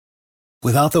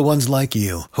Without the ones like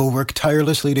you, who work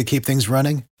tirelessly to keep things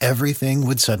running, everything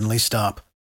would suddenly stop.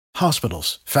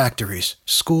 Hospitals, factories,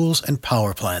 schools, and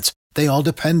power plants, they all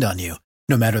depend on you.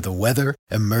 No matter the weather,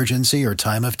 emergency, or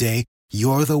time of day,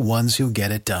 you're the ones who get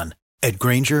it done. At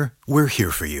Grainger, we're here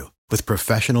for you with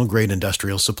professional-grade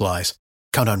industrial supplies.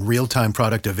 Count on real-time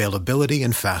product availability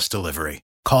and fast delivery.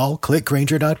 Call,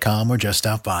 clickgrainger.com, or just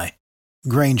stop by.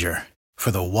 Grainger, for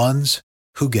the ones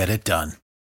who get it done.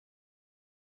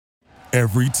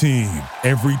 Every team,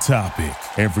 every topic,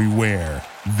 everywhere.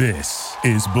 This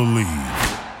is Believe.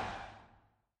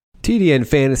 TDN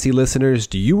Fantasy listeners,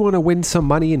 do you want to win some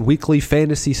money in weekly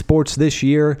fantasy sports this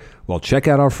year? Well, check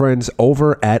out our friends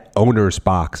over at Owner's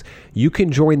Box. You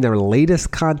can join their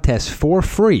latest contest for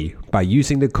free by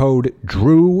using the code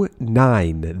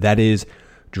DREW9. That is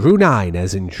Drew9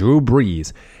 as in Drew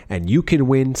Brees. And you can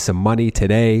win some money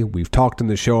today. We've talked on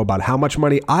the show about how much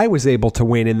money I was able to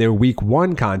win in their week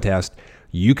 1 contest.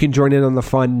 You can join in on the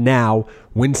fun now,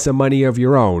 win some money of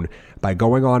your own by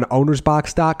going on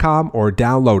ownersbox.com or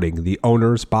downloading the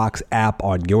Owner's Box app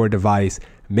on your device.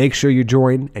 Make sure you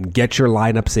join and get your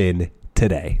lineups in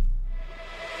today.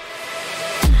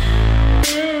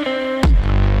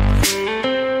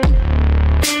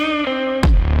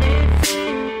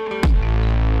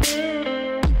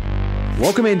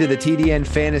 Welcome into the TDN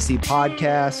Fantasy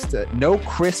Podcast. No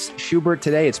Chris Schubert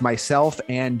today. It's myself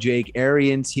and Jake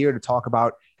Arians here to talk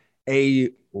about a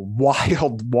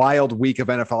wild week of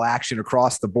NFL action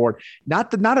across the board.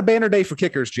 Not a banner day for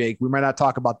kickers, Jake. We might not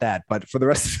talk about that, but for the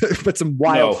rest, but some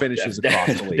wild finishes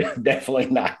across the league. Definitely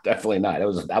not.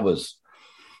 That was.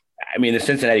 I mean, the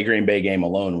Cincinnati Green Bay game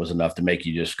alone was enough to make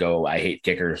you just go, "I hate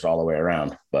kickers" all the way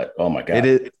around. But oh my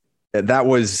god,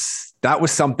 that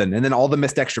was something. And then all the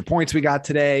missed extra points we got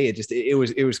today.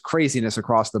 It was craziness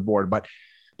across the board. But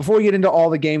before we get into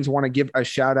all the games, I want to give a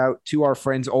shout out to our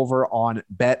friends over on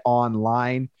Bet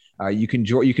Online. You can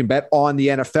bet on the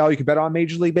NFL. You can bet on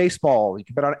Major League Baseball. You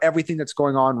can bet on everything that's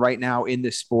going on right now in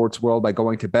the sports world by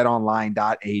going to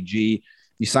betonline.ag.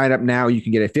 You sign up now, you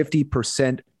can get a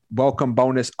 50% welcome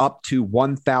bonus up to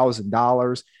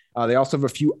 $1,000. They also have a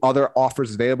few other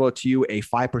offers available to you, a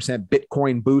 5%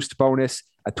 Bitcoin boost bonus,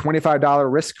 a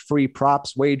 $25 risk-free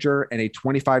props wager, and a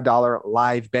 $25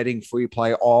 live betting free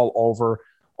play all over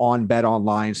on Bet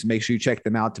Online. So make sure you check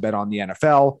them out to bet on the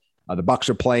NFL. The Bucs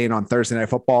are playing on Thursday Night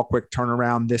Football. Quick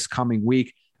turnaround this coming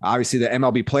week. Obviously, the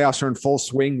MLB playoffs are in full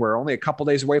swing. We're only a couple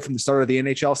days away from the start of the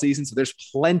NHL season, so there's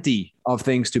plenty of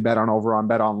things to bet on over on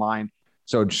Bet Online.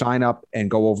 So sign up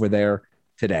and go over there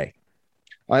today.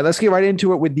 All right, let's get right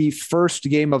into it with the first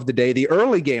game of the day, the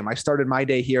early game. I started my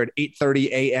day here at 8:30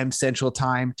 a.m. Central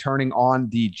Time, turning on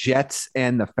the Jets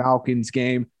and the Falcons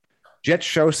game. Jets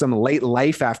show some late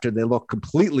life after they look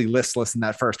completely listless in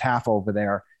that first half over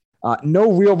there.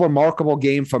 No real remarkable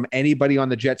game from anybody on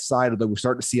the Jets side, although we're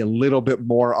starting to see a little bit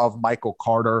more of Michael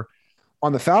Carter.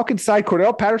 On the Falcons side,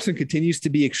 Cordell Patterson continues to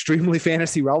be extremely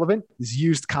fantasy relevant. He's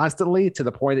used constantly to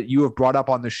the point that you have brought up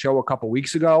on the show a couple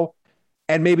weeks ago.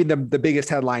 And maybe the biggest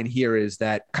headline here is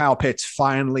that Kyle Pitts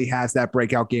finally has that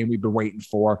breakout game we've been waiting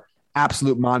for.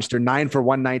 Absolute monster, 9 for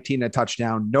 119, a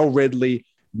touchdown, no Ridley,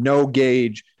 no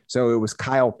Gage. So it was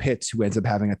Kyle Pitts who ends up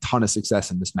having a ton of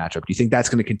success in this matchup. Do you think that's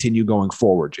going to continue going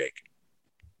forward, Jake?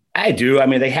 I do. I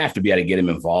mean, they have to be able to get him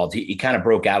involved. He kind of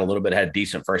broke out a little bit, had a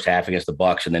decent first half against the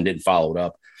Bucs, and then didn't follow it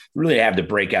up. Really have the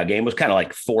breakout game. It was kind of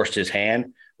like forced his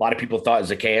hand. A lot of people thought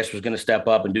Zacchaeus was going to step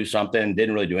up and do something.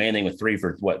 Didn't really do anything with 3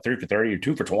 for 30 or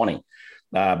 2 for 20.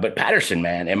 But Patterson,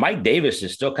 man, and Mike Davis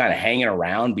is still kind of hanging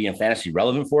around being fantasy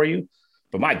relevant for you.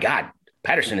 But my God,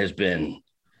 Patterson has been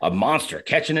a monster,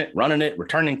 catching it, running it,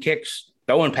 returning kicks,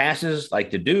 throwing passes.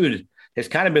 Like the dude has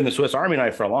kind of been the Swiss Army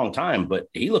knife for a long time, but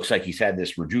he looks like he's had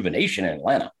this rejuvenation in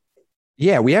Atlanta.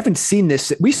 Yeah, we haven't seen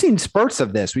this. We've seen spurts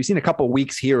of this. We've seen a couple of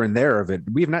weeks here and there of it.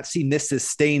 We have not seen this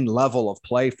sustained level of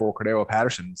play for Cordero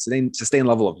Patterson, sustained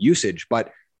level of usage.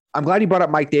 But I'm glad you brought up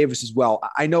Mike Davis as well.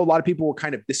 I know a lot of people were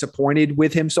kind of disappointed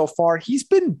with him so far. He's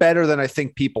been better than I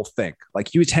think people think. Like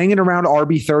he was hanging around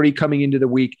RB30 coming into the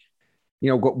week.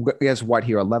 You know, he has what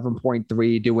here,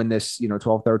 11.3 doing this,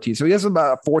 12, 13. So he has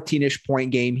about a 14-ish point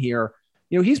game here.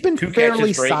 He's been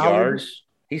fairly solid.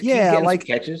 He's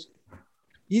catches.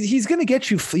 He's going to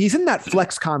get you. He's in that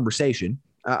flex conversation.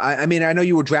 I mean, I know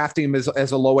you were drafting him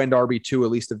as a low-end RB2, at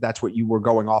least if that's what you were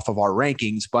going off of our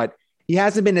rankings, but he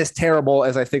hasn't been as terrible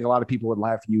as I think a lot of people would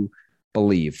have you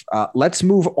believe. Let's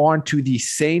move on to the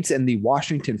Saints and the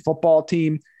Washington football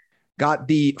team. Got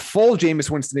the full Jameis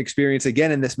Winston experience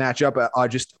again in this matchup.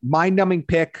 Just mind-numbing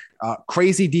pick,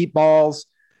 crazy deep balls.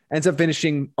 Ends up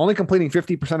only completing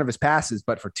 50% of his passes,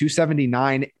 but for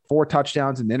 279, 4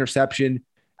 touchdowns and interception.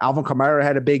 Alvin Kamara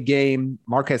had a big game.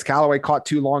 Marquez Callaway caught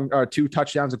two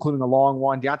touchdowns, including a long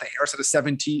one. Deontay Harris had a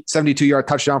 72-yard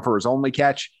touchdown for his only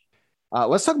catch.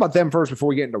 Let's talk about them first before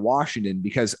we get into Washington,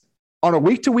 because on a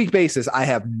week-to-week basis, I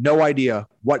have no idea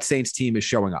what Saints team is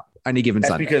showing up any given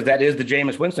Sunday. That's because that is the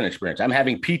Jameis Winston experience. I'm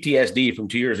having PTSD from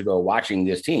 2 years ago watching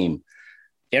this team.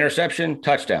 Interception,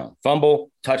 touchdown. Fumble,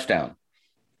 touchdown.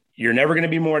 You're never going to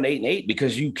be more than 8-8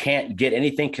 because you can't get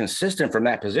anything consistent from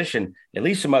that position. At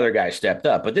least some other guys stepped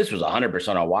up, but this was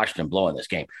 100% on Washington blowing this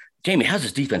game. Jamie, how's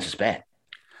this defense is bad?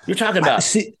 You're talking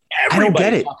about I don't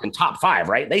get it. Talking top 5,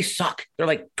 right? They suck. They're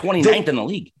like 29th in the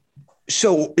league.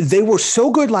 So they were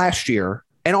so good last year,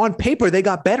 and on paper they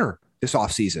got better this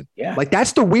offseason. Yeah, like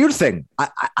that's the weird thing.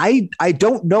 I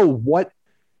don't know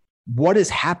what is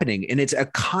happening, and it's a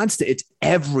constant. It's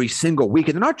every single week,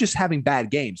 and they're not just having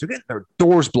bad games; they're getting their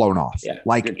doors blown off. Yeah,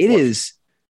 like it is.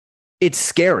 It's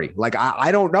scary. Like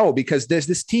I don't know, because there's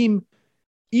this team.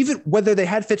 Even whether they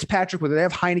had Fitzpatrick, whether they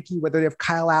have Heineke, whether they have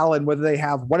Kyle Allen, whether they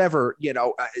have whatever,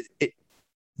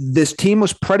 this team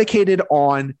was predicated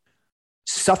on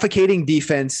suffocating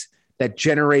defense that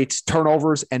generates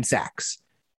turnovers and sacks.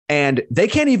 And they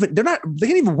can't even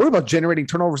worry about generating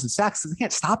turnovers and sacks because they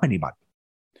can't stop anybody.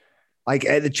 Like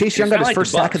Chase Young got his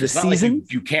first sack of the season.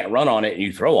 Like you can't run on it and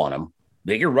you throw on them.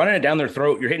 You're running it down their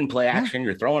throat. You're hitting play action.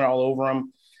 You're throwing it all over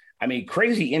them. I mean,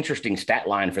 crazy, interesting stat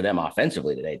line for them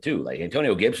offensively today, too. Like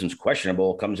Antonio Gibson's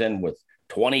questionable, comes in with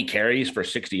 20 carries for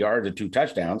 60 yards and 2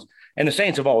 touchdowns. And the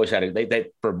Saints have always had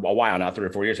they for a while now, 3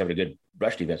 or 4 years, have a good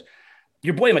rush defense.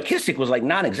 Your boy McKissick was like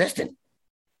non-existent.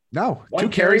 No, 2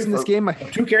 carries in this game.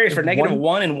 2 carries for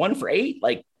 -1 and 1 for 8.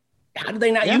 Like, how did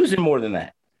they not use him more than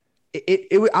that?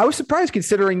 I was surprised,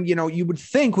 considering, you would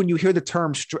think when you hear the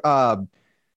term,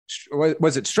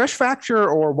 was it stress fracture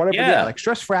or whatever? Yeah, like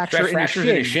stress fracture in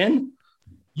your shin.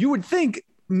 You would think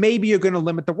maybe you're going to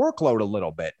limit the workload a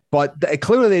little bit, but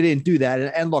clearly they didn't do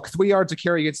that. And look, 3 yards of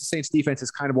carry against the Saints defense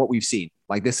is kind of what we've seen.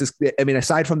 Like this is, I mean,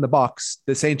 aside from the Bucs,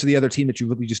 the Saints are the other team that you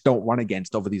really just don't run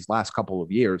against over these last couple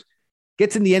of years.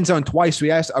 Gets in the end zone twice. We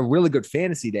had a really good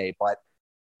fantasy day, but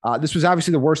this was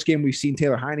obviously the worst game we've seen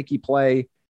Taylor Heineke play.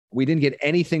 We didn't get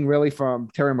anything really from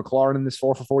Terry McLaurin in this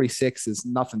 4 for 46 is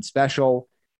nothing special.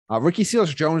 Ricky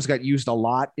Seals-Jones got used a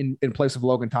lot in place of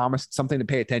Logan Thomas. Something to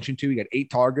pay attention to. He got 8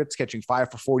 targets, catching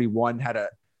 5 for 41.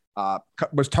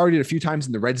 Was targeted a few times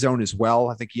in the red zone as well.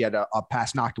 I think he had a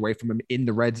pass knocked away from him in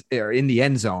the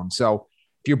end zone. So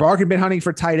if you're bargain bin hunting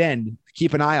for tight end,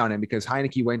 keep an eye on him, because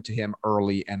Heineke went to him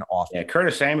early and often. Yeah,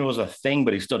 Curtis Samuel was a thing,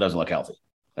 but he still doesn't look healthy.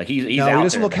 Like he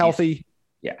doesn't look healthy.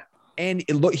 Yeah. And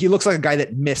he looks like a guy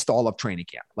that missed all of training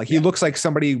camp. Like he looks like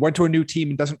somebody went to a new team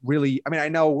and doesn't really, I mean, I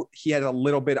know he had a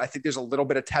little bit, I think there's a little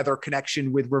bit of tether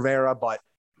connection with Rivera, but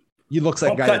he looks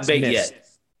like a guy that's missed.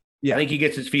 Yeah. I think he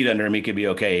gets his feet under him. He could be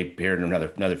okay here in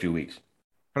another few weeks.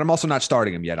 But I'm also not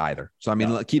starting him yet either. So, I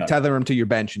mean, keep tethering him to your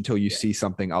bench until you see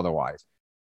something otherwise.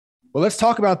 Well, let's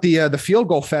talk about the field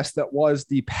goal fest that was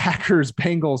the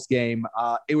Packers-Bengals game.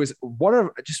 It was one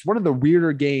of the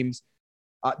weirder games.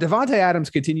 Davante Adams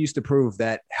continues to prove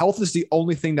that health is the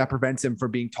only thing that prevents him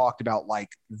from being talked about like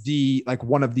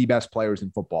one of the best players in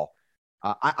football.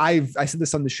 I said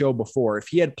this on the show before. If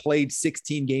he had played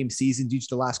 16 game seasons each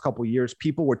the last couple of years,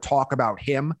 people would talk about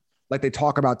him like they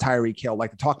talk about Tyreek Hill,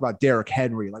 like they talk about Derrick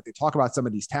Henry, like they talk about some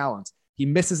of these talents. He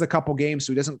misses a couple games,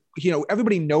 so he doesn't.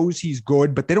 Everybody knows he's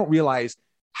good, but they don't realize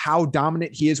how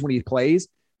dominant he is when he plays,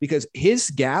 because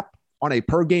his gap on a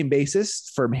per game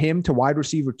basis from him to wide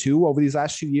receiver 2 over these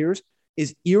last few years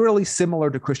is eerily similar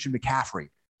to Christian McCaffrey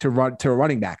to a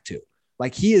running back 2.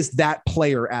 Like he is that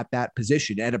player at that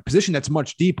position, and a position that's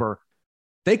much deeper.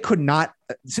 They could not,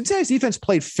 Cincinnati's defense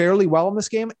played fairly well in this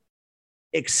game,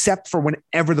 except for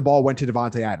whenever the ball went to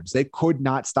Davante Adams. They could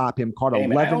not stop him. Caught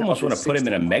 11. I almost want to put him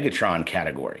in a Megatron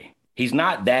category. He's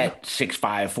not that 6'5",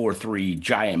 4'3"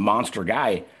 giant monster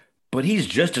guy, but he's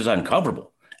just as uncoverable.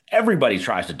 Everybody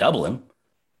tries to double him.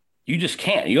 You just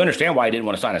can't. You understand why he didn't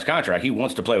want to sign his contract. He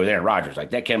wants to play with Aaron Rodgers. Like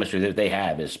that chemistry that they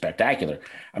have is spectacular.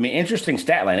 I mean, interesting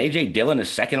stat line. A.J. Dillon is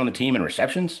second on the team in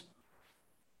receptions.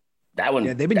 That one.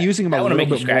 Yeah, they've been using him a little bit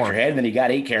more. That one to make you scratch your head. And then he got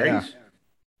 8 carries.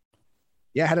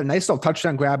 Yeah, had a nice little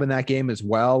touchdown grab in that game as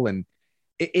well. And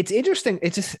it's interesting.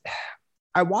 It's just,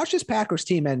 I watched this Packers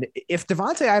team, and if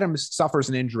Davante Adams suffers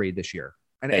an injury this year,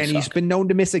 and he's been known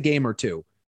to miss a game or two,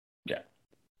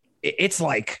 it's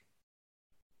like,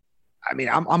 I mean,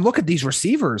 I'm looking at these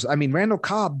receivers. I mean, Randall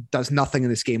Cobb does nothing in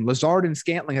this game. Lazard and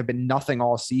Scantling have been nothing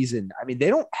all season. I mean, they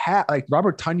don't have, like,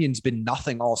 Robert Tunyon's been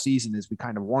nothing all season, as we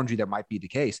kind of warned you that might be the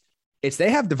case.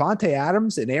 They have Davante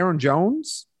Adams and Aaron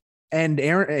Jones and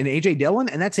AJ Dillon,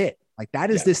 and that's it. Like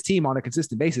that is this team on a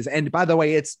consistent basis. And by the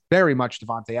way, it's very much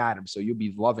Devontae Adams. So you'll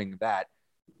be loving that.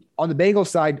 On the Bengals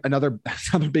side, another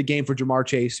big game for Jamar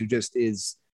Chase, who just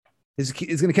is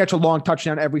going to catch a long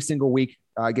touchdown every single week.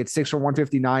 Gets 6 for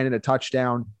 159 and a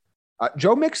touchdown.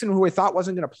 Joe Mixon, who I thought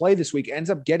wasn't going to play this week, ends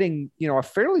up getting, a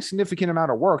fairly significant amount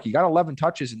of work. He got 11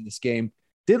 touches in this game.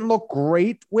 Didn't look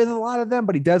great with a lot of them,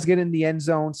 but he does get in the end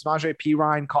zone. Samaje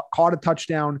Perine caught a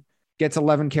touchdown, gets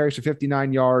 11 carries for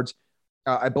 59 yards.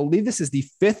 I believe this is the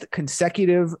 5th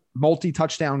consecutive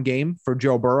multi-touchdown game for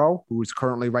Joe Burrow, who is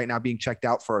currently right now being checked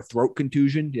out for a throat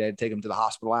contusion. They had to take him to the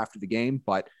hospital after the game,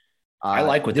 but I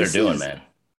like what they're doing, man.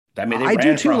 I mean, they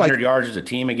ran for 100 yards as a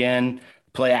team again.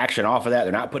 Play action off of that.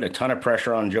 They're not putting a ton of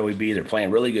pressure on Joey B. They're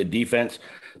playing really good defense.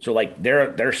 So like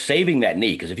they're saving that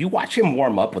knee, because if you watch him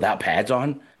warm up without pads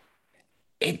on,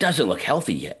 it doesn't look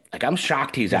healthy yet. Like I'm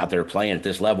shocked he's out there playing at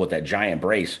this level with that giant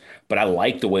brace. But I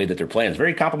like the way that they're playing. It's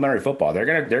very complimentary football. They're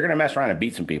gonna mess around and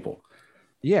beat some people.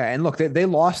 Yeah, and look, they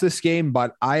lost this game,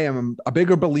 but I am a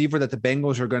bigger believer that the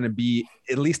Bengals are going to be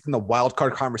at least in the wild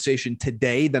card conversation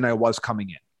today than I was coming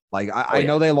in. Like I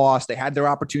know they lost. They had their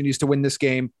opportunities to win this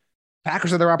game.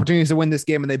 Packers had their opportunities to win this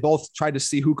game, and they both tried to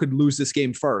see who could lose this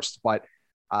game first. But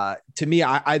to me,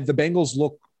 the Bengals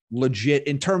look legit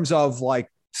in terms of like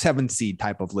 7th seed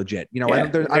type of legit. I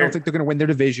don't think they're going to win their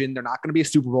division. They're not going to be a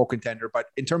Super Bowl contender. But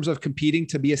in terms of competing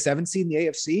to be a 7th seed in the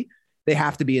AFC, they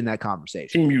have to be in that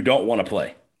conversation. Team you don't want to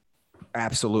play.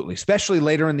 Absolutely, especially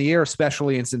later in the year,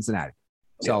 especially in Cincinnati.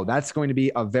 So that's going to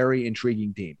be a very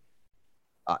intriguing team.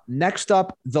 Next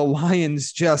up, the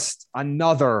Lions, just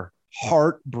another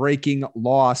heartbreaking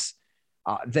loss.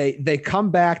 They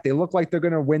come back. They look like they're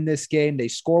going to win this game. They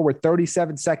score with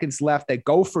 37 seconds left. They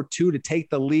go for 2 to take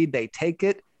the lead. They take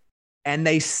it, and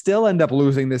they still end up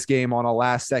losing this game on a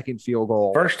last-second field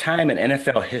goal. First time in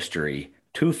NFL history,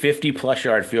 2 50-plus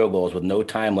yard field goals with no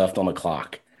time left on the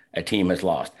clock a team has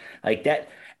lost. Like that.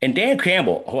 And Dan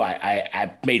Campbell, who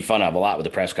I made fun of a lot with the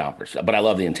press conference, but I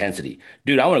love the intensity.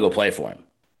 Dude, I want to go play for him.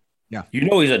 Yeah.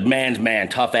 He's a man's man,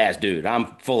 tough ass dude.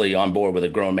 I'm fully on board with a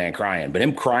grown man crying, but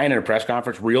him crying in a press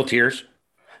conference, real tears.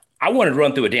 I wanted to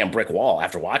run through a damn brick wall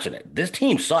after watching it. This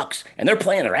team sucks, and they're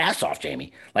playing their ass off,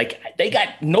 Jamie. Like, they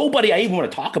got nobody I even want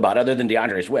to talk about other than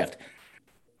DeAndre Swift.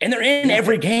 And they're in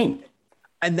every game.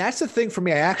 And that's the thing for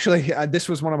me. I actually, this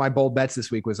was one of my bold bets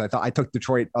this week, was I took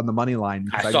Detroit on the money line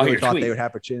because I really thought they would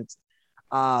have a chance.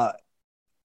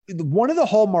 One of the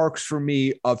hallmarks for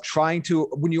me of trying to,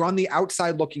 when you're on the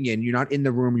outside looking in, you're not in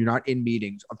the room, you're not in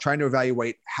meetings, of trying to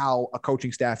evaluate how a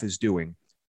coaching staff is doing,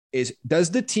 is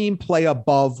does the team play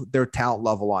above their talent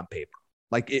level on paper?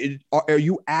 Like, are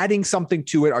you adding something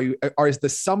to it? Is the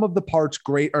sum of the parts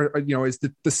great? Or is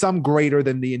the sum greater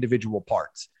than the individual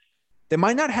parts? They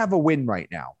might not have a win right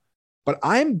now, but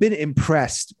I've been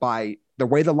impressed by the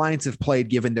way the Lions have played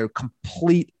given their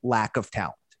complete lack of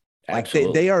talent. Absolutely.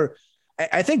 Like they are,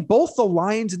 I think both the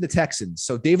Lions and the Texans,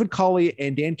 so David Culley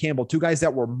and Dan Campbell, 2 guys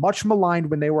that were much maligned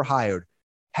when they were hired,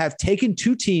 have taken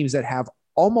 2 teams that have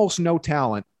almost no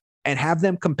talent and have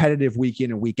them competitive week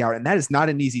in and week out. And that is not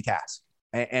an easy task.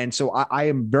 And so I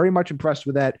am very much impressed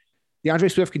with that.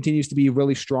 DeAndre Swift continues to be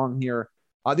really strong here.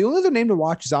 The only other name to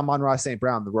watch is Amon-Ra St.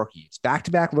 Brown, the rookie. It's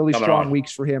back-to-back really strong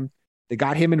weeks for him. They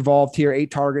got him involved here,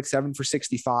 8 targets, 7 for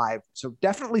 65. So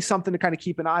definitely something to kind of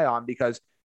keep an eye on, because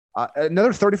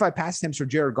another 35 pass attempts for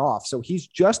Jared Goff. So he's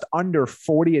just under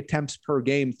 40 attempts per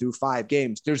game through 5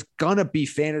 games. There's going to be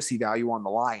fantasy value on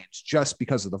the Lions just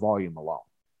because of the volume alone.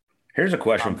 Here's a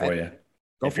question for you.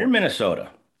 If you're Minnesota,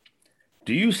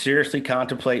 do you seriously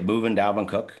contemplate moving Dalvin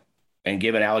Cook and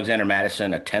giving Alexander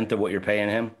Mattison 1/10 of what you're paying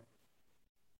him?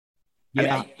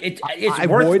 Yeah, I mean, it's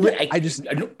worth it. I just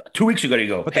 2 weeks ago you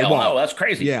go, but hell no, that's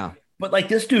crazy. Yeah, but like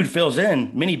this dude fills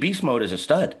in mini beast mode as a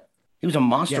stud. He was a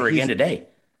monster again today.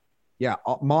 Yeah,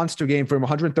 monster game for him.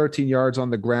 113 yards on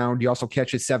the ground. He also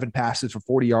catches 7 passes for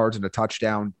 40 yards and a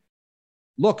touchdown.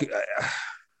 Look,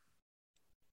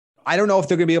 I don't know if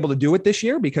they're going to be able to do it this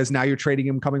year, because now you're trading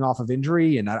him coming off of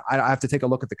injury, and I have to take a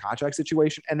look at the contract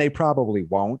situation, and they probably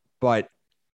won't. But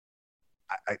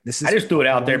I just threw it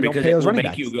out there because it will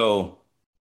make you go,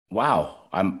 wow.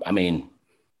 I mean,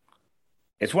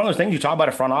 it's one of those things you talk about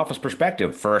a front office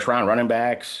perspective. First round running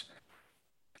backs,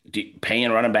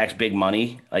 paying running backs big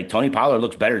money. Like Tony Pollard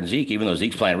looks better than Zeke, even though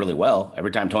Zeke's playing really well.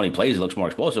 Every time Tony plays, he looks more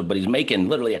explosive, but he's making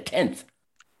literally 1/10.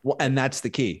 Well, and that's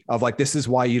the key of like, this is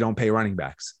why you don't pay running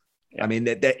backs. Yeah. I mean,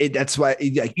 that's why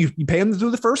you pay them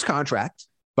through the first contract,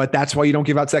 but that's why you don't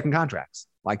give out second contracts.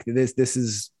 Like this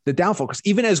is the downfall, because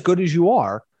even as good as you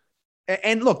are,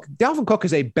 and look, Dalvin Cook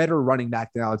is a better running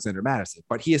back than Alexander Mattison,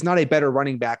 but he is not a better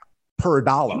running back per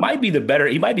dollar. He might be the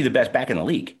best back in the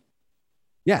league.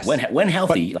 Yes. When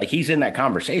healthy, like he's in that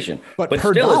conversation. But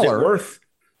still, dollar, is it worth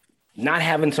not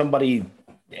having somebody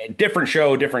different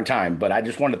show, different time? But I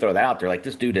just wanted to throw that out there. Like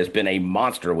this dude has been a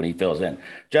monster when he fills in.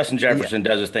 Justin Jefferson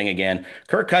does his thing again.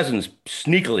 Kirk Cousins,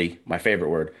 sneakily, my favorite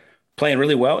word, playing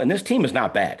really well. And this team is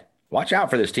not bad. Watch out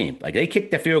for this team. Like they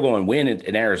kicked the field goal and win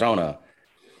in Arizona.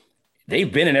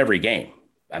 They've been in every game.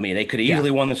 I mean, they could have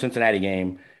easily won the Cincinnati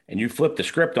game. And you flip the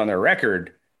script on their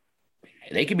record,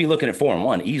 they could be looking at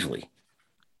 4-1 easily.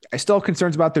 I still have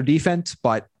concerns about their defense,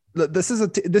 but this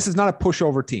is not a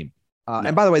pushover team. No.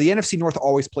 And by the way, the NFC North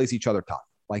always plays each other tough.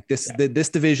 Like this, this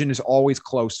division is always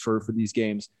close for these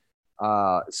games.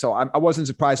 So I wasn't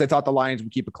surprised. I thought the Lions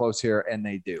would keep it close here, and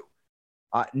they do.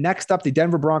 Next up, the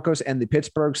Denver Broncos and the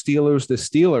Pittsburgh Steelers. The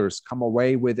Steelers come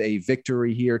away with a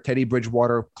victory here. Teddy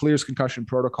Bridgewater clears concussion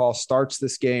protocol, starts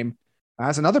this game.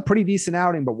 Has another pretty decent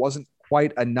outing, but wasn't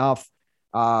quite enough.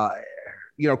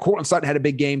 Courtland Sutton had a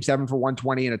big game, 7 for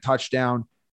 120 and a touchdown.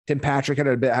 Tim Patrick had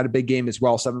a big game as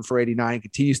well, 7 for 89,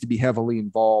 continues to be heavily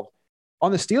involved.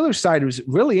 On the Steelers side, it was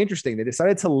really interesting. They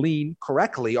decided to lean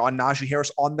correctly on Najee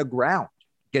Harris on the ground.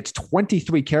 Gets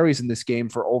 23 carries in this game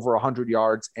for over 100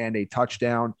 yards and a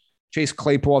touchdown. Chase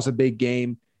Claypool has a big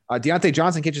game. Deontay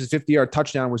Johnson catches a 50-yard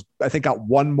touchdown, I think got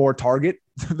one more target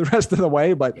the rest of the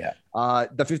way, but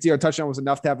the 50-yard touchdown was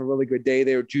enough to have a really good day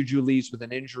there. Juju leaves with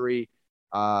an injury.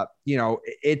 I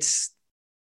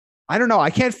don't know. I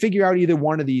can't figure out either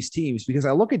one of these teams because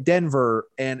I look at Denver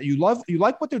and you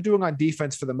like what they're doing on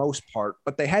defense for the most part,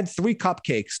 but they had 3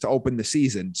 cupcakes to open the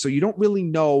season. So you don't really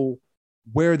know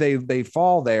where they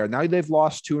fall there. Now they've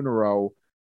lost 2 in a row.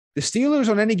 The Steelers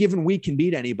on any given week can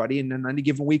beat anybody, and on any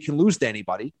given week can lose to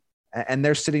anybody. And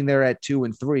they're sitting there at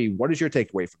 2-3. What is your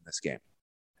takeaway from this game?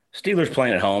 Steelers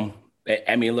playing at home.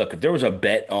 I mean, look, if there was a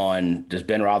bet on does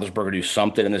Ben Roethlisberger do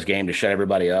something in this game to shut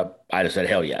everybody up, I'd have said,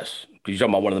 hell yes. Because you're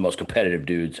talking about one of the most competitive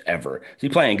dudes ever. Is he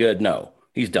playing good? No.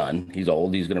 He's done. He's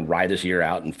old. He's going to ride this year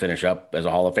out and finish up as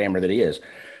a Hall of Famer that he is.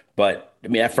 But, I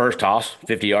mean, that first toss,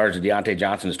 50 yards to Deontay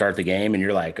Johnson to start the game, and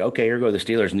you're like, okay, here go the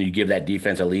Steelers, and you give that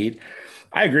defense a lead.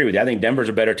 I agree with you. I think Denver's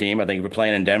a better team. I think if we're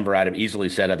playing in Denver, I'd have easily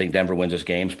said I think Denver wins this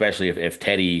game, especially if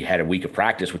Teddy had a week of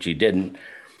practice, which he didn't.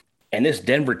 And this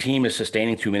Denver team is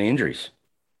sustaining too many injuries.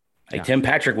 Like Tim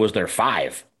Patrick was their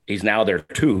 5. He's now their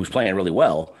 2, who's playing really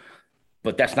well.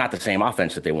 But that's not the same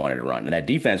offense that they wanted to run. And that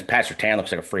defense, Pat Surtain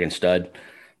looks like a freaking stud.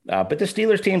 But the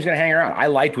Steelers team's going to hang around. I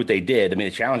liked what they did. I mean,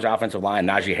 the challenge offensive line,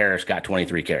 Najee Harris got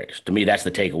 23 carries. To me, that's the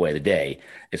takeaway of the day.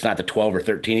 It's not the 12 or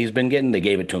 13 he's been getting. They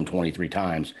gave it to him 23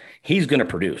 times. He's going to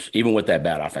produce, even with that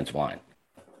bad offensive line.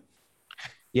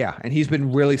 Yeah, and he's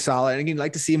been really solid. And you'd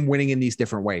like to see him winning in these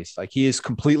different ways. Like he has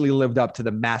completely lived up to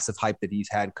the massive hype that he's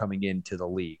had coming into the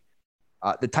league.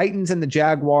 The Titans and the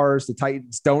Jaguars, the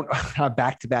Titans don't have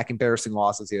back-to-back embarrassing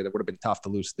losses here. That would have been tough to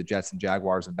lose to the Jets and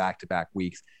Jaguars in back-to-back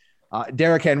weeks.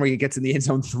 Derrick Henry gets in the end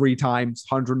zone 3 times,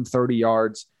 130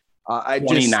 yards.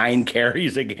 29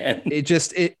 carries again.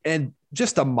 And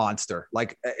just a monster.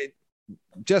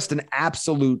 Just an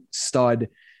absolute stud.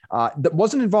 That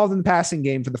wasn't involved in the passing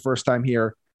game for the first time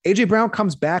here. A.J. Brown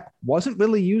comes back, wasn't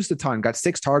really used a ton, got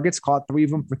 6 targets, caught 3 of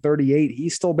them for 38.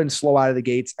 He's still been slow out of the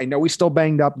gates. I know he's still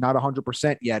banged up, not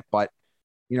 100% yet, but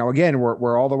again,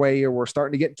 we're all the way here. We're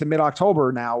starting to get to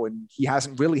mid-October now, and he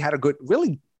hasn't really had a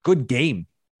really good game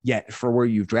yet for where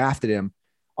you've drafted him.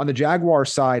 On the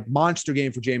Jaguars side, monster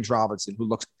game for James Robinson, who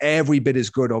looks every bit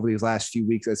as good over these last few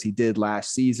weeks as he did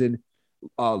last season.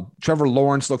 Trevor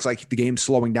Lawrence looks like the game's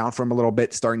slowing down for him a little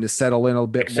bit, starting to settle in a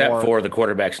bit Except more. For the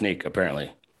quarterback sneak,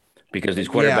 apparently. Because these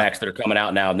quarterbacks that are coming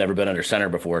out now have never been under center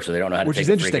before, so they don't know how to Which take is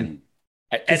interesting.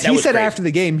 He said after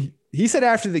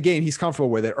the game he's comfortable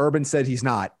with it. Urban said he's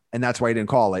not, and that's why he didn't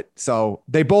call it. So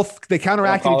they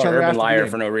counteracted each other. Urban after liar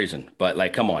for no reason.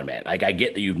 But come on, man. I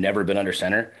get that you've never been under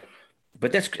center,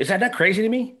 but is that not crazy to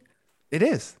me? It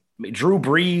is. I mean, Drew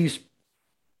Brees,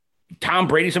 Tom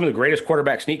Brady, some of the greatest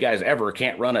quarterback sneak guys ever,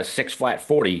 can't run a 6-flat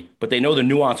 40, but they know the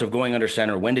nuance of going under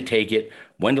center, when to take it,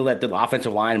 when to let the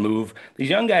offensive line move. These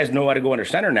young guys know how to go under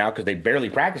center now because they barely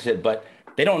practice it, but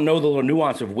they don't know the little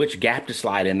nuance of which gap to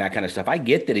slide in, that kind of stuff. I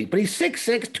get that but he's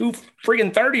 6'6",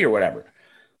 230 or whatever.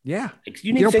 Yeah.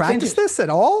 You don't practice this at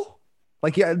all?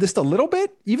 Just a little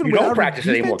bit? Even you don't practice it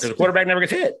anymore because the quarterback never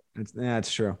gets hit.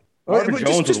 That's true.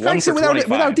 Just practice it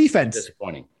without defense.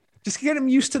 Disappointing. Just get him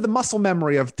used to the muscle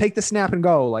memory of take the snap and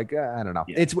go. I don't know.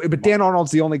 Yeah. But Dan Arnold's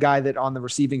the only guy that on the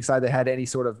receiving side that had any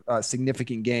sort of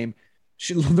significant game.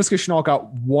 Laviska Shenault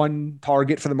got 1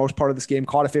 target for the most part of this game,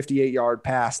 caught a 58-yard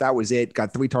pass. That was it.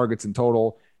 Got 3 targets in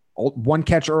total. 1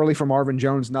 catch early from Marvin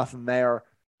Jones, nothing there.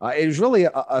 It was really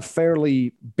a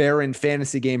fairly barren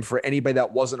fantasy game for anybody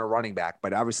that wasn't a running back.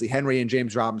 But obviously, Henry and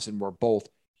James Robinson were both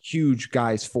huge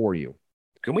guys for you.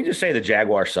 Can we just say the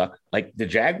Jaguars suck? Like the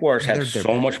Jaguars have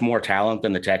so much more talent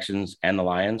than the Texans and the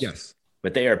Lions. Yes.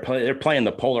 But they're playing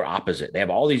the polar opposite. They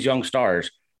have all these young stars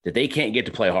that they can't get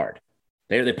to play hard.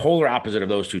 They're the polar opposite of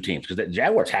those two teams because the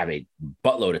Jaguars have a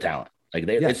buttload of talent. Like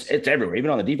it's everywhere,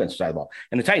 even on the defensive side of the ball.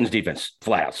 And the Titans defense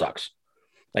flat out sucks.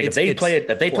 Like if they played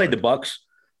the Bucs,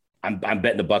 I'm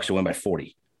betting the Bucs will win by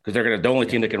 40 because they're the only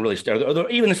team that can really start. Or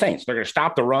even the Saints, they're going to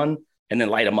stop the run and then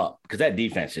light them up because that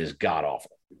defense is god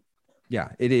awful. Yeah,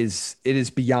 it is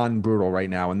beyond brutal right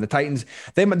now. And the Titans,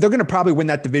 they're going to probably win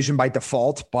that division by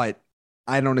default, but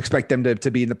I don't expect them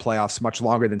to be in the playoffs much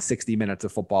longer than 60 minutes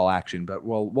of football action. But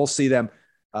we'll see them.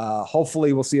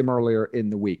 Hopefully, we'll see them earlier in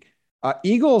the week.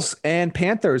 Eagles and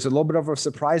Panthers, a little bit of a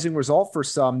surprising result for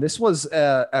some. This was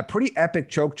a pretty epic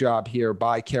choke job here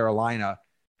by Carolina.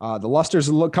 The Lusters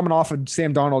coming off of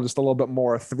Sam Darnold just a little bit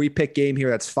more. A 3-pick game here.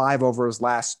 That's 5 over his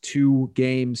last 2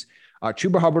 games.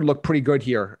 Chuba Hubbard looked pretty good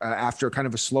here after kind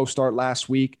of a slow start last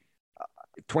week.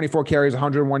 24 carries,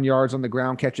 101 yards on the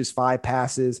ground, catches 5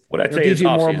 passes. What I tell you this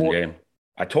offseason game?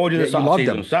 I told you this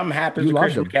offseason. Something happens to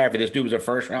Christian McCaffrey. This dude was a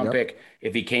first-round pick.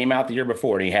 If he came out the year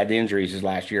before and he had the injuries his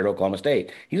last year at Oklahoma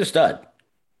State, he's a stud.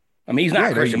 I mean, he's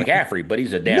not Christian McCaffrey, but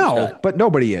he's a damn stud. But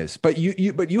nobody is. But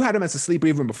you had him as a sleeper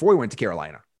even before he went to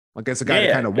Carolina. Like that's a guy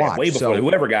to kind of watch. Way before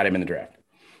whoever got him in the draft.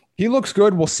 He looks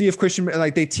good. We'll see if Christian,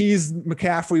 like they teased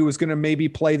McCaffrey was going to maybe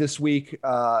play this week.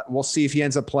 We'll see if he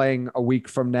ends up playing a week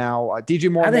from now.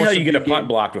 DJ Moore. How the hell you get a punt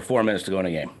blocked with 4 minutes to go in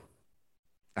a game?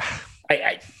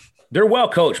 They're well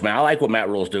coached, man. I like what Matt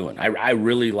Rule's doing. I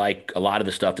really like a lot of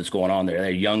the stuff that's going on there.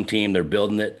 They're a young team. They're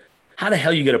building it. How the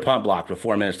hell you get a punt blocked with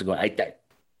 4 minutes to go?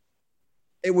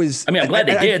 It was. I mean, I'm glad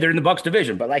they did. They're in the Bucs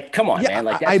division, but like, come on, man.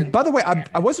 Like, by the way,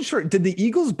 I wasn't sure. Did the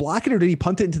Eagles block it or did he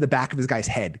punt it into the back of his guy's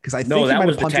head? Because I think that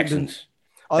was the Texans.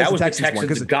 That was the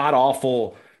Texans god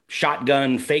awful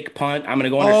shotgun fake punt. I'm going to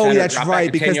go under center. Oh, that's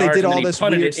right, because they did all this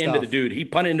weird stuff. Into the dude. He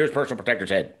punted into his personal protector's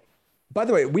head. By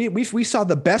the way, we saw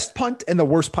the best punt and the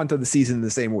worst punt of the season in the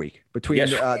same week between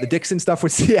the Dixon stuff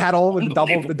with Seattle and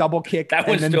the double kick. That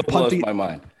one still blows my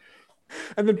mind.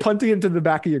 And then punting into the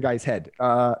back of your guy's head.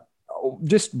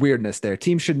 Just weirdness there.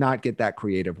 Teams should not get that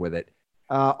creative with it.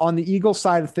 On the Eagles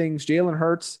side of things, Jalen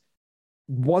Hurts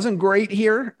wasn't great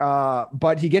here,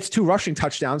 but he gets 2 rushing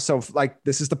touchdowns. So, like,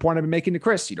 this is the point I've been making to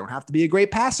Chris. You don't have to be a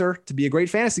great passer to be a great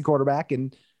fantasy quarterback,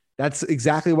 and that's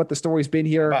exactly what the story's been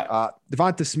here.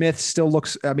 Devonta Smith still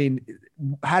looks,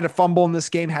 had a fumble in this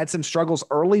game, had some struggles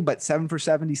early, but 7 for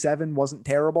 77 wasn't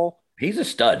terrible. He's a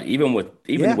stud, even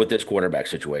with this quarterback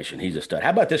situation. He's a stud. How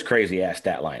about this crazy ass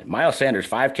stat line? Miles Sanders,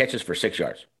 5 catches for 6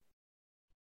 yards.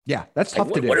 Yeah, that's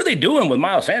tough to do. What are they doing with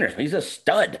Miles Sanders? He's a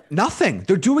stud. Nothing.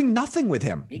 They're doing nothing with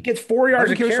him. He gets 4 yards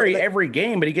a carry every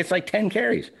game, but he gets like 10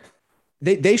 carries.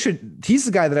 They should. He's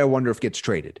the guy that I wonder if gets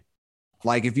traded.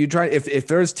 Like if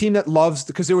there's a team that loves,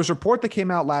 because there was a report that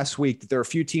came out last week that there are a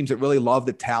few teams that really love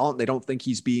the talent. They don't think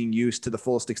he's being used to the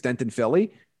fullest extent in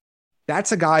Philly.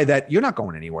 That's a guy that you're not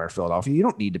going anywhere, Philadelphia. You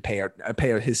don't need to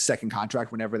pay his second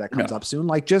contract whenever that comes up soon.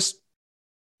 Like, just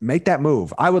make that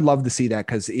move. I would love to see that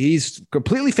because he's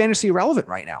completely fantasy irrelevant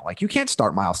right now. Like, you can't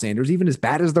start Miles Sanders, even as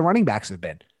bad as the running backs have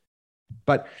been.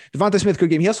 But Devonta Smith, good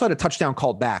game. He also had a touchdown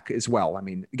called back as well. I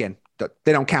mean, again,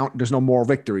 they don't count. There's no moral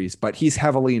victories, but he's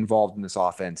heavily involved in this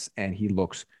offense, and he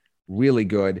looks really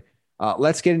good.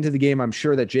 Let's get into the game. I'm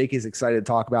sure that Jake is excited to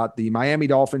talk about the Miami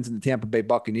Dolphins and the Tampa Bay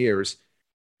Buccaneers.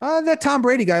 That Tom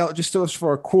Brady guy just stood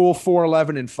for a cool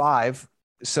 4-11-5.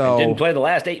 So didn't play the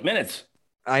last 8 minutes.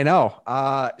 I know.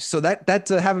 So that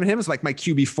having him is like my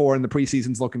QB4 in the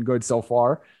preseason's looking good so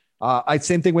far.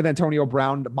 Same thing with Antonio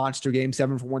Brown, monster game,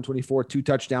 7 for 124, 2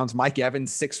 touchdowns. Mike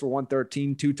Evans, 6 for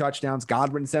 113, 2 touchdowns.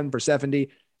 Godwin, 7 for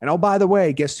 70. And oh, by the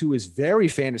way, guess who is very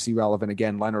fantasy relevant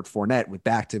again? Leonard Fournette with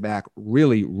back-to-back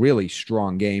really, really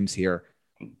strong games here.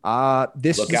 Look out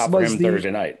for him Thursday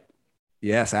night.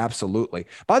 Yes, absolutely.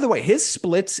 By the way, his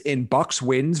splits in Bucs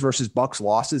wins versus Bucs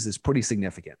losses is pretty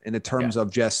significant in the terms of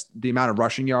just the amount of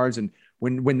rushing yards. And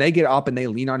when they get up and they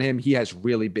lean on him, he has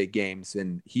really big games,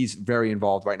 and he's very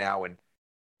involved right now. And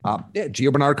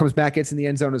Gio Bernard comes back, gets in the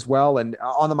end zone as well. And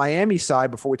on the Miami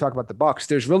side, before we talk about the Bucs,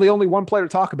 there's really only one player to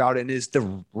talk about, and is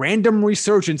the random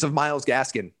resurgence of Myles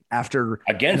Gaskin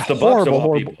against the Bucs.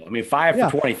 Horrible. I mean,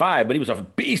 5 for 25, but he was a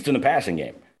beast in the passing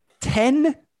game.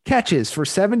 10 catches for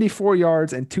 74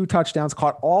 yards and 2 touchdowns,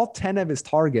 caught all 10 of his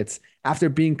targets after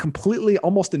being completely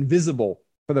almost invisible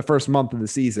for the first month of the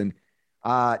season.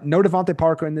 No Devontae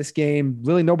Parker in this game.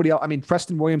 Really nobody else. I mean,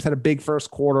 Preston Williams had a big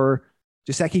first quarter.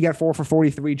 Gesicki got 4 for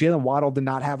 43. Jalen Waddle did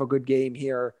not have a good game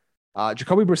here.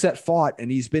 Jacoby Brissett fought, and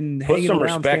he's been Put some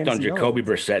around respect on fantasy Jacoby mode.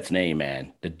 Brissett's name,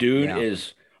 man. The dude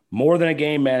is more than a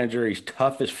game manager. He's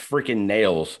tough as freaking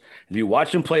nails. If you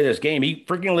watch him play this game, he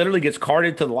freaking literally gets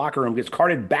carted to the locker room, gets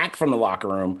carted back from the locker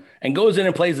room, and goes in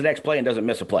and plays the next play and doesn't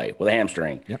miss a play with a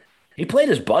hamstring. Yep. He played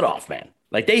his butt off, man.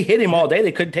 Like, they hit him all day.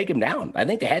 They couldn't take him down. I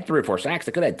think they had 3 or 4 sacks.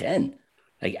 They could have had 10.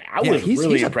 Like, I was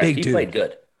really impressed. He played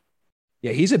good.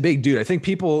 Yeah, he's a big dude. I think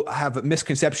people have a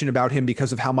misconception about him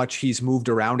because of how much he's moved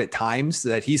around at times,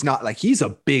 that he's not like, he's a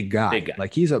big guy.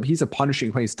 Like he's a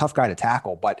punishing player. He's a tough guy to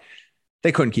tackle, but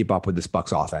they couldn't keep up with this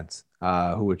Bucs offense,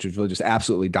 which was really just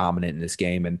absolutely dominant in this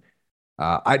game. And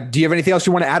do you have anything else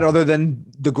you want to add other than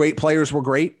the great players were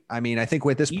great? I mean, I think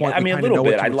at this point, a little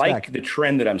bit. I like the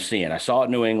trend that I'm seeing. I saw it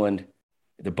in New England.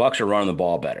 The Bucs are running the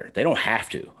ball better. They don't have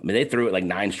to. I mean, they threw it like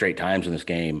 9 straight times in this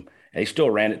game. They still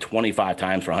ran it 25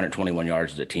 times for 121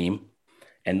 yards as a team.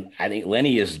 And I think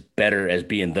Lenny is better as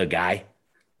being the guy.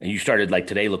 And you started like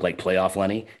today look like playoff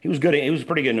Lenny. He was good. He was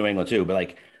pretty good in New England too. But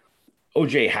like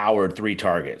OJ Howard, 3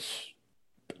 targets.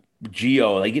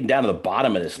 Gio, like getting down to the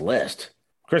bottom of this list.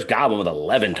 Chris Godwin with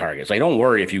 11 targets. Like, don't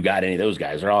worry if you got any of those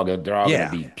guys. They're all good. They're all going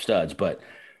to be studs. But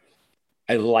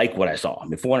I like what I saw. I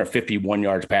mean, 451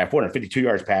 yards pass, 452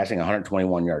 yards passing,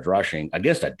 121 yards rushing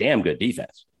against a damn good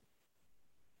defense.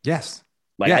 Yes.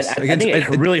 I think it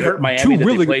really hurt Miami that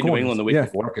they played New England the week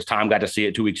before, because Tom got to see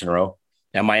it 2 weeks in a row.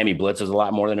 And Miami blitzes a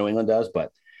lot more than New England does.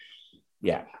 But,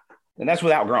 yeah. And that's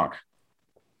without Gronk.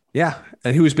 Yeah,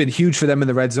 and who's been huge for them in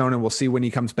the red zone, and we'll see when he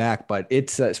comes back. But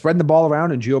it's spreading the ball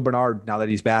around, and Gio Bernard, now that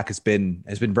he's back, has been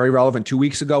very relevant 2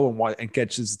 weeks ago and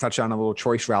catches a touchdown on a little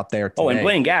choice route there today. Oh, and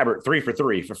Blaine Gabbert, 3 for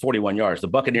 3 for 41 yards. The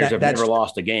Buccaneers have never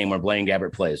lost a game where Blaine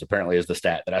Gabbert plays, apparently, is the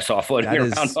stat that I saw floating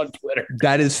around on Twitter.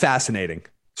 That is fascinating.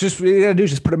 Just what you gotta do is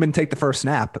just put him in and take the first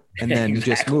snap, and then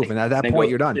just move. And at that point,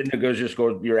 you're done. Then it goes just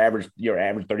score your average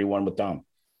 31 with Tom.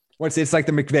 It's like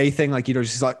the McVay thing, like,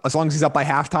 just like, as long as he's up by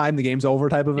halftime, the game's over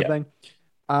type of a thing.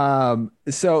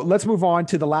 So let's move on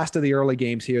to the last of the early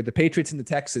games here, the Patriots and the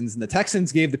Texans. And the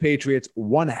Texans gave the Patriots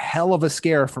one hell of a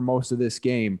scare for most of this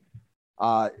game.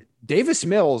 Davis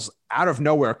Mills, out of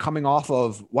nowhere, coming off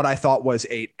of what I thought was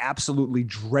a absolutely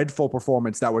dreadful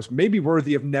performance that was maybe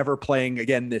worthy of never playing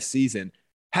again this season,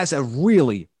 has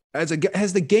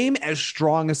the game as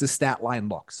strong as the stat line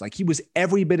looks. Like, he was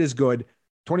every bit as good.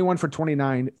 21 for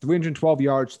 29, 312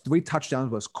 yards, 3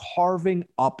 touchdowns, was carving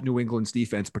up New England's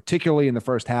defense, particularly in the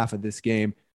first half of this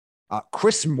game.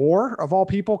 Chris Moore, of all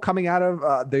people, coming out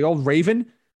of the old Raven,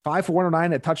 5 for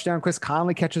 109, a touchdown. Chris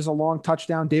Conley catches a long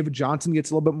touchdown. David Johnson gets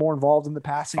a little bit more involved in the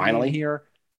passing game here.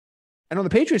 And on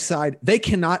the Patriots side, they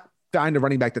cannot find a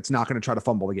running back that's not going to try to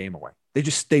fumble the game away.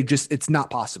 It's not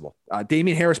possible.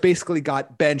 Damian Harris basically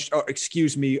got benched,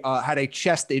 had a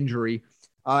chest injury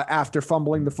after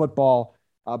fumbling the football.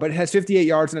 But it has 58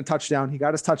 yards and a touchdown. He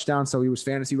got his touchdown, so he was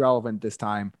fantasy relevant this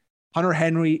time. Hunter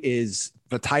Henry is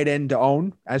the tight end to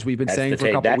own, as we've been saying for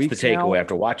a couple weeks now. That's the takeaway.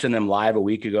 After watching them live a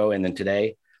week ago and then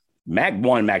today, Mac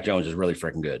Jones is really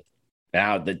freaking good.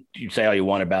 Now, you say all you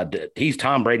want about he's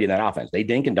Tom Brady in that offense. They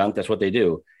dink and dunk. That's what they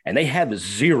do. And they have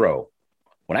 0.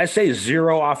 When I say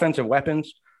 0 offensive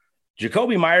weapons,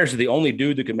 Jacoby Myers is the only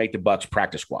dude that can make the Bucs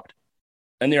practice squad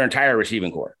and their entire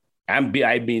receiving corps. I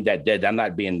mean that dead. I'm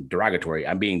not being derogatory.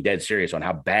 I'm being dead serious on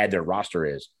how bad their roster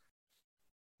is.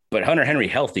 But Hunter Henry,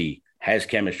 healthy, has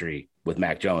chemistry with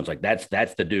Mac Jones. Like, that's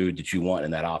the dude that you want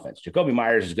in that offense. Jacoby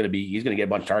Myers he's going to get a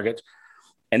bunch of targets,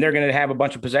 and they're going to have a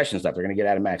bunch of possession stuff. They're going to get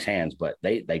out of Mac's hands, but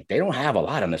they don't have a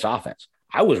lot on this offense.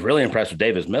 I was really impressed with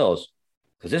Davis Mills,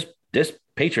 because this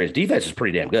Patriots defense is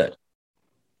pretty damn good.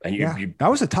 And that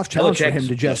was a tough challenge for him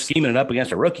to just scheming it up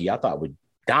against a rookie. I thought would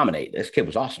dominate. This kid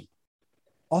was awesome.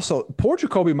 Also, poor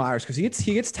Jacoby Myers, because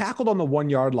he gets tackled on the 1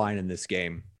 yard line in this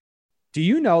game. Do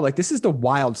you know, like, this is the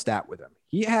wild stat with him.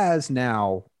 He has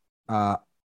now, I'm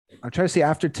trying to see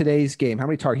after today's game, how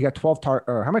many targets? He got 12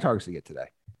 or how many targets did he get today?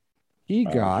 He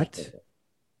got,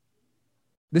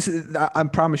 I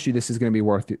promise you this is going to be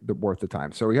worth the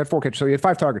time. So he had 4 catches. So he had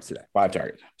 5 targets today. 5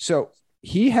 targets. So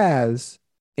he has,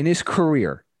 in his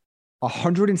career,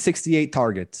 168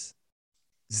 targets,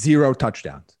 0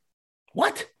 touchdowns.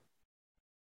 What?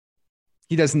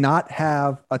 He does not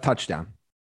have a touchdown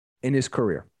in his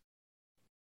career.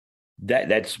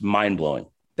 That's mind-blowing.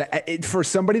 For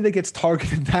somebody that gets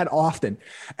targeted that often.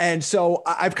 And so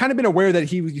I've kind of been aware that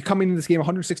he was coming into this game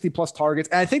 160 plus targets.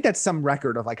 And I think that's some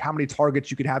record of like how many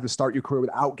targets you could have to start your career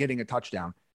without getting a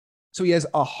touchdown. So he has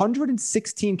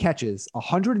 116 catches,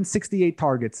 168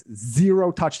 targets,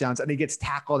 0 touchdowns, and he gets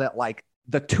tackled at like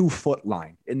the 2-foot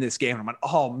line in this game. I'm like,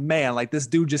 oh man, like this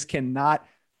dude just cannot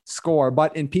score.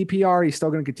 But in PPR, he's still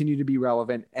going to continue to be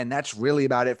relevant. And that's really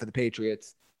about it for the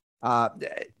Patriots.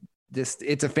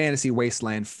 It's a fantasy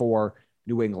wasteland for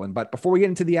New England. But before we get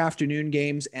into the afternoon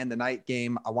games and the night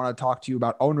game, I want to talk to you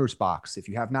about Owner's Box. If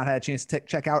you have not had a chance to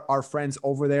check out our friends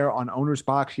over there on Owner's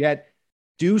Box yet,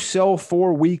 do so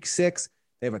for week 6.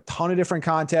 They have a ton of different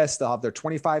contests. They'll have their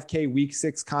 25K week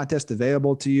 6 contest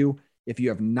available to you. If you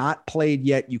have not played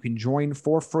yet, you can join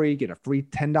for free, get a free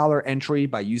 $10 entry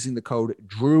by using the code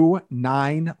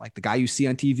Drew9, like the guy you see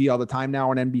on TV all the time now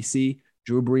on NBC,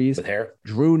 Drew Brees. With hair.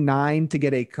 Drew9 to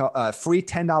get a free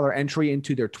 $10 entry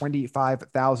into their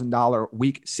 $25,000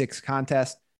 week 6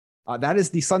 contest. That is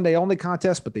the Sunday only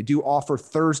contest, but they do offer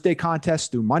Thursday contests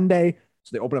through Monday.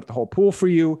 So they open up the whole pool for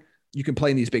you. You can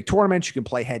play in these big tournaments. You can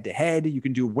play head to head. You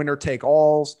can do winner take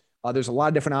alls. There's a lot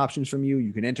of different options from you.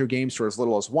 You can enter games for as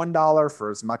little as $1,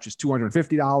 for as much as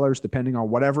 $250, depending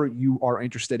on whatever you are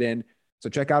interested in. So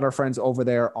check out our friends over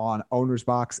there on Owner's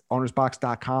Box,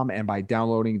 ownersbox.com, and by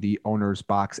downloading the Owner's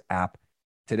Box app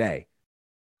today.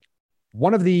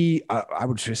 One of the, I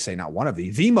would just say not one of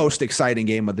the most exciting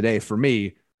game of the day for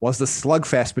me was the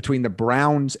slugfest between the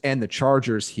Browns and the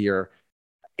Chargers here.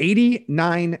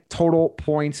 89 total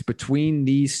points between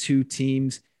these two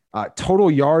teams.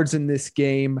 Total yards in this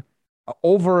game,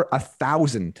 over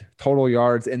 1,000 total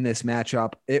yards in this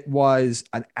matchup. It was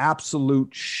an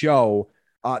absolute show.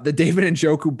 The David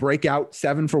Njoku breakout,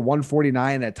 7 for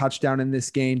 149, a touchdown in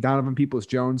this game. Donovan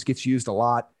Peoples-Jones gets used a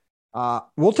lot.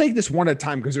 We'll take this one at a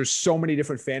time because there's so many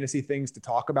different fantasy things to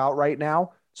talk about right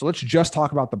now. So let's just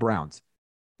talk about the Browns.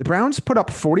 The Browns put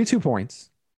up 42 points,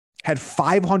 had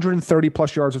 530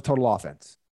 plus yards of total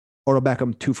offense. Odell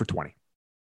Beckham, 2 for 20.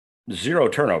 0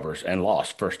 turnovers and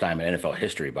lost first time in NFL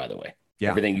history, by the way. Yeah.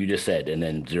 Everything you just said, and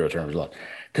then 0 turnovers lost.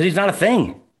 Because he's not a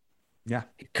thing. Yeah.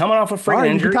 Coming off a freaking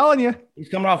injury. I'm telling you. He's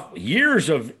coming off years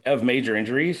of major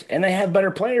injuries, and they have better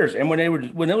players. And when it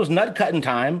was nut cutting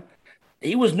time,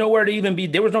 he was nowhere to even be.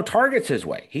 There was no targets his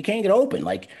way. He can't get open.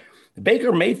 Like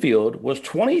Baker Mayfield was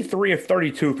 23 of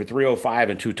 32 for 305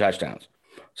 and 2 touchdowns.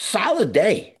 Solid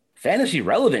day. Fantasy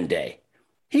relevant day.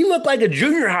 He looked like a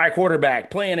junior high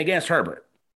quarterback playing against Herbert.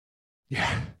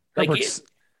 Yeah. Like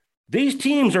these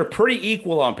teams are pretty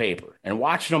equal on paper, and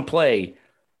watching them play,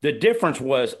 the difference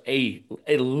was a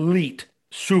elite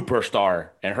superstar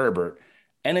in Herbert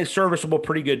and a serviceable,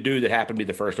 pretty good dude that happened to be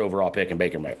the first overall pick in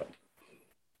Baker Mayfield.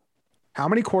 How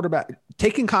many quarterbacks,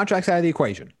 taking contracts out of the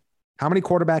equation, how many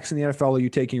quarterbacks in the NFL are you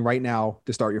taking right now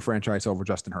to start your franchise over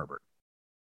Justin Herbert?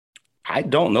 I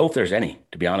don't know if there's any,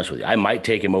 to be honest with you. I might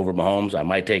take him over Mahomes. I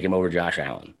might take him over Josh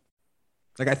Allen.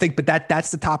 Like, I think, but that's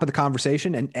the top of the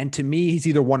conversation. And to me, he's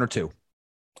either 1 or 2.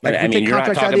 Like, I mean, you're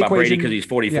not talking about Brady because he's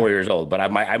 44 years old, but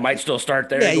I might still start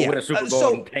there and win a Super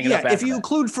Bowl and hang it up after if you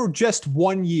include for just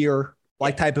 1 year,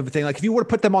 like type of a thing, like if you were to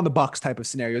put them on the Bucks type of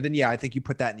scenario, then I think you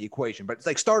put that in the equation. But it's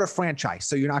like start a franchise,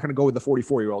 so you're not going to go with the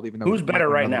 44-year-old, even though who's better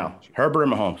right now, Herbert or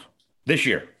Mahomes? This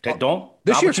year,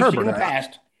 this year's Herbert. In the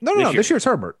past, no. This year's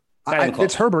Herbert.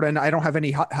 It's Herbert, and I don't have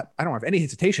any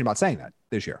hesitation about saying that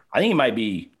this year. I think it might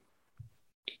be.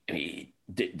 I mean,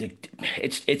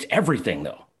 it's everything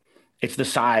though. It's the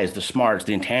size, the smarts,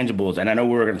 the intangibles, and I know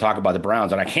we were going to talk about the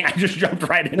Browns, and I just jumped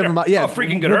right into it. Yeah,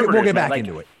 freaking good. We'll get back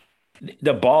into it.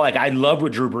 The ball, like I love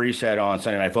what Drew Brees said on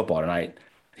Sunday Night Football tonight.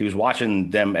 He was watching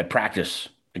them at practice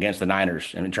against the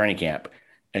Niners in training camp,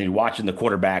 and he's watching the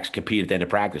quarterbacks compete at the end of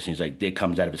practice. And he's like, it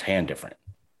comes out of his hand different.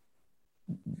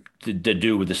 The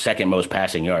dude with the second most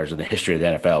passing yards in the history of the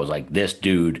NFL was like, this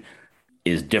dude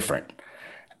is different.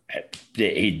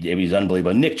 He's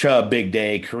unbelievable. Nick Chubb, big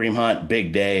day. Kareem Hunt,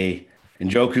 big day.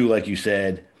 Njoku, like you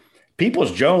said.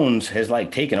 Peoples-Jones has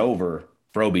like taken over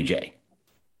for OBJ.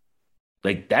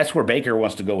 Like that's where Baker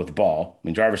wants to go with the ball. I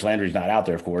mean, Jarvis Landry's not out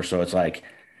there, of course. So it's like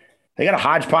they got a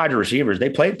hodgepodge of receivers. They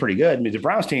played pretty good. I mean, the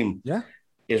Browns team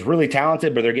is really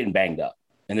talented, but they're getting banged up.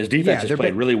 And this defense has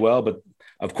played really well. But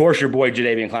of course, your boy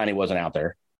Jadeveon Clowney wasn't out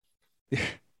there.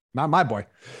 Not my boy.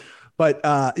 But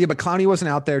but Clowney wasn't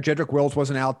out there. Jedrick Wills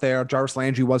wasn't out there. Jarvis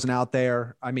Landry wasn't out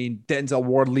there. I mean, Denzel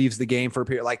Ward leaves the game for a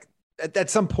period. Like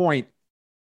at some point,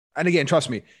 and again, trust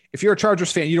me, if you're a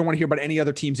Chargers fan, you don't want to hear about any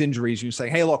other team's injuries. You're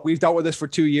saying, hey, look, we've dealt with this for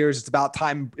 2 years. It's about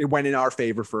time it went in our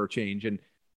favor for a change. And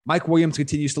Mike Williams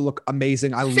continues to look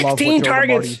amazing. I love what Joe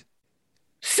Lombardi.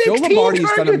 16 Joe Lombardi's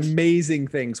targets. done amazing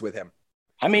things with him.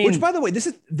 I mean, which, by the way, this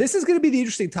is going to be the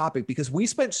interesting topic because we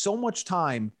spent so much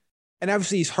time, and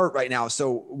obviously he's hurt right now,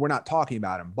 so we're not talking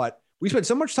about him. But we spent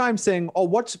so much time saying, "Oh,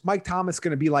 what's Mike Thomas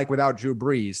going to be like without Drew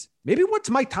Brees? Maybe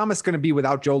what's Mike Thomas going to be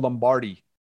without Joe Lombardi?"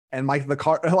 And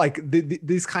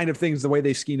these kind of things, the way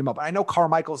they schemed him up. I know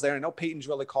Carmichael's there. I know Peyton's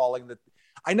really calling that.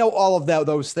 I know all of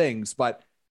those things, but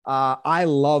I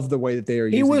love the way that they are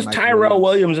using. He was Mike Tyrell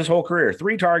Williams his whole career.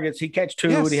 3 targets. He catch 2.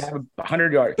 Yes. He had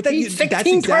 100 yards. But He's that's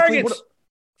 16 exactly targets.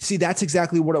 That's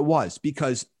exactly what it was,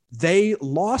 because they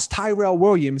lost Tyrell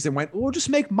Williams and went, we'll just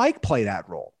make Mike play that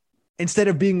role instead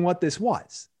of being what this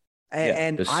was.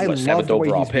 And I love the 7th way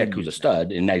overall he's pick, who's a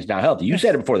stud, and he's not healthy. You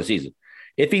said it before the season.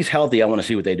 If he's healthy, I want to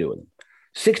see what they do with him.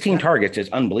 16 targets is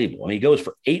unbelievable. I mean, he goes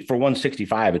for 8 for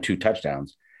 165 and 2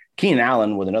 touchdowns. Keenan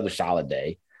Allen with another solid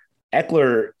day.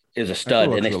 Eckler is a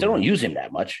stud, and they still don't use him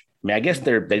that much. I mean, I guess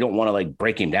they don't want to like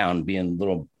break him down, being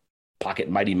little pocket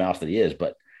mighty mouse that he is,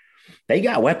 but they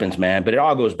got weapons, man. But it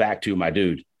all goes back to my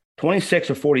dude. 26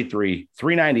 of 43,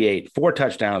 398, 4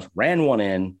 touchdowns, ran 1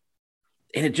 in,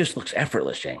 and it just looks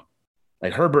effortless, Shane.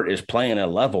 Like Herbert is playing at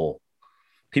a level,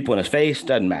 people in his face,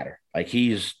 doesn't matter. Like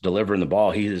he's delivering the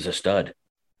ball. He is a stud.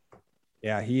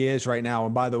 Yeah, he is right now.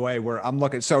 And by the way, I'm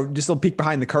looking. So just a little peek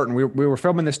behind the curtain. We were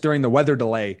filming this during the weather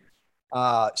delay.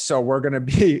 So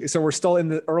we're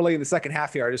still early in the second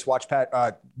half here. I just watched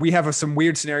Pat. We have some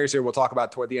weird scenarios here we'll talk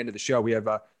about toward the end of the show. We have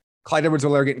Clyde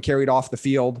Edwards-Helaire getting carried off the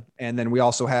field. And then we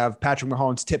also have Patrick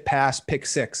Mahomes tip pass, pick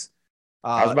 6.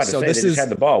 I was about to say, they just had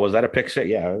the ball. Was that a pick 6?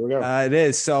 Yeah, there we go. It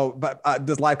is. So, but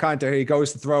this live commentary, he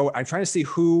goes to throw. I'm trying to see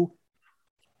who.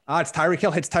 It's Tyreek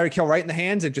Hill. Hits Tyreek Hill right in the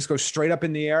hands. It just goes straight up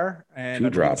in the air. And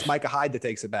it's Micah Hyde that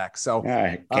takes it back. So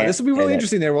this will be really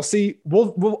interesting there. We'll see.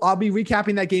 I'll be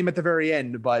recapping that game at the very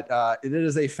end. But it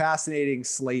is a fascinating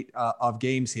slate of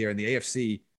games here in the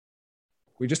AFC.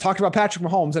 We just talked about Patrick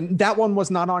Mahomes, and that one was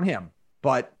not on him.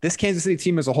 But this Kansas City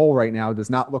team as a whole right now does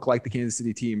not look like the Kansas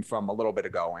City team from a little bit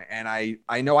ago. And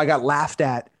I know I got laughed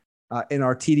at in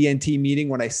our TDNT meeting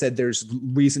when I said there's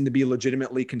reason to be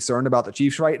legitimately concerned about the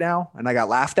Chiefs right now. And I got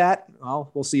laughed at.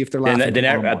 Well, we'll see if they're laughing.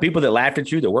 Then people that laughed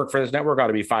at you that work for this network ought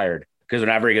to be fired because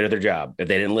they're not very good at their job. If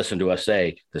they didn't listen to us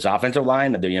say this offensive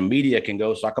line, the media can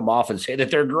go suck them off and say that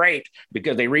they're great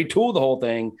because they retooled the whole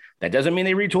thing. That doesn't mean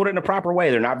they retooled it in a proper way.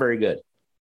 They're not very good.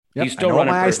 Yep, he's still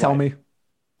running. My eyes tell me.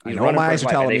 I know my eyes are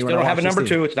telling me. They still don't have a number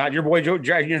 2. It's not your boy not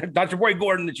your boy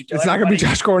Gordon that you tell. It's not going to be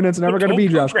Josh Gordon. It's never going to be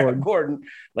Josh Gordon.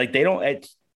 Like they don't.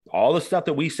 It's all the stuff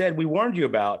that we said we warned you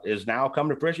about is now come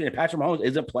to fruition. And Patrick Mahomes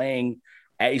isn't playing.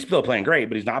 He's still playing great,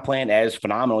 but he's not playing as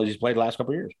phenomenal as he's played the last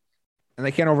couple of years. And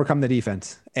they can't overcome the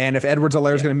defense. And if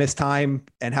Edwards-Helaire is going to miss time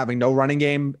and having no running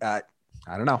game, I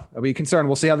don't know. I'll be concerned.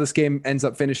 We'll see how this game ends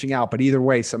up finishing out. But either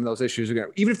way, some of those issues are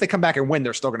going to. Even if they come back and win,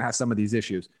 they're still going to have some of these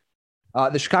issues.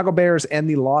 The Chicago Bears and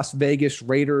the Las Vegas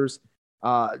Raiders.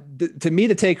 To me,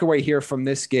 the takeaway here from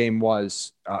this game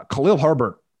was Khalil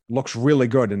Herbert looks really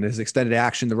good in his extended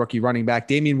action, the rookie running back.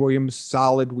 Damian Williams,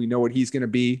 solid. We know what he's going to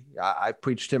be. I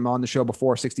preached him on the show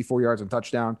before, 64 yards and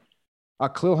touchdown.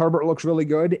 Khalil Herbert looks really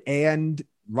good. And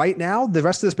right now, the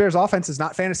rest of this Bears offense is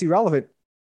not fantasy relevant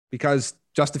because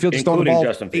Justin Fields is throwing the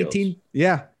ball 18.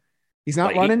 Yeah, he's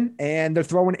not running, and they're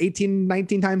throwing 18,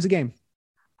 19 times a game.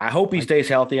 I hope he stays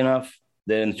healthy enough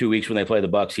that in 2 weeks when they play the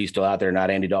Bucs, he's still out there, not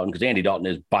Andy Dalton, because Andy Dalton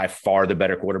is by far the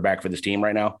better quarterback for this team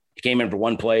right now. He came in for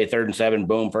one play, 3rd and 7,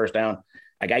 boom, first down.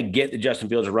 Like I get that Justin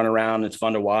Fields is running around. It's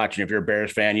fun to watch. And if you're a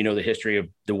Bears fan, you know the history of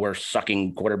the worst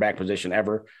sucking quarterback position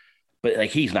ever. But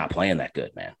like he's not playing that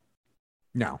good, man.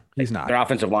 No, he's not. Their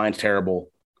offensive line's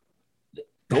terrible.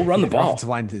 Go run the ball. Offensive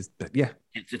line is,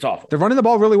 it's awful. They're running the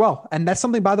ball really well. And that's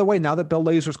something, by the way, now that Bill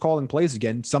Lazor's calling plays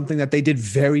again, something that they did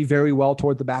very, very well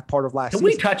toward the back part of last season.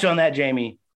 Can we touch on that,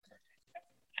 Jamie?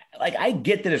 Like, I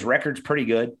get that his record's pretty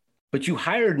good, but you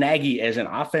hired Nagy as an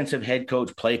offensive head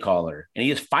coach play caller, and he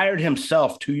has fired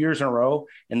himself 2 years in a row.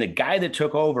 And the guy that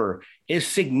took over is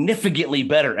significantly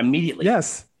better immediately.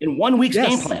 Yes. In 1 week's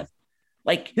game plan.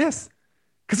 Like, yes.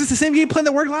 Because it's the same game plan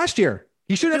that worked last year.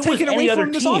 He should have taken away from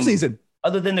him this offseason.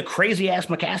 Other than the crazy ass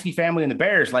McCaskey family and the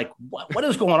Bears, like what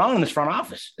is going on in this front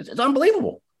office? It's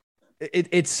unbelievable.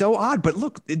 It's so odd, but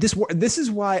look, this is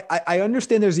why I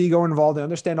understand there's ego involved. I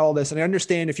understand all this. And I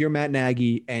understand if you're Matt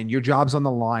Nagy and your job's on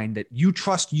the line, that you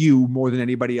trust you more than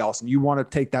anybody else and you want to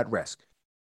take that risk.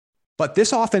 But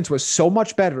this offense was so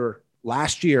much better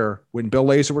last year when Bill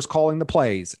Lazor was calling the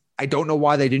plays. I don't know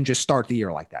why they didn't just start the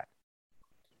year like that.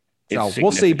 So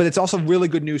we'll see, but it's also really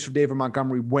good news for David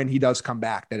Montgomery when he does come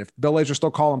back, that if Bill Lazor's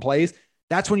still calling plays,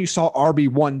 that's when you saw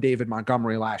RB1 David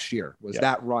Montgomery last year, was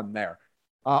that run there.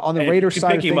 On the Raiders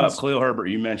side of things. Pick him up, Khalil Herbert,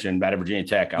 you mentioned out of Virginia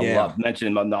Tech. I love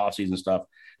mentioning him on the offseason stuff.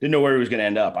 Didn't know where he was going to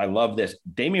end up. I love this.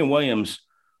 Damian Williams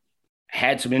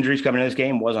had some injuries coming in this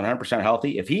game, wasn't 100%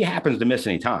 healthy. If he happens to miss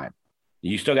any time,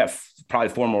 you still got probably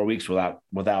 4 more weeks without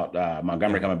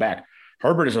Montgomery coming back.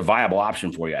 Herbert is a viable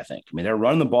option for you, I think. I mean, they're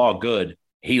running the ball good.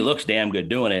 He looks damn good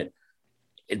doing it.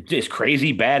 It's just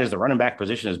crazy bad as the running back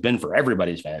position has been for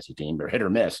everybody's fantasy team. They're hit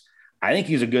or miss. I think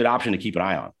he's a good option to keep an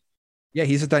eye on. Yeah,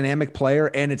 he's a dynamic player,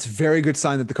 and it's a very good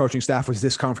sign that the coaching staff was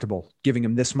this comfortable giving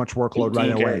him this much workload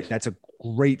right away. Carries. That's a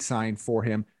great sign for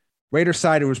him. Raiders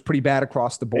side, it was pretty bad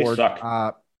across the board.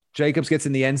 Jacobs gets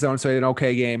in the end zone, so he had an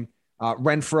okay game.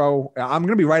 Renfro, I'm going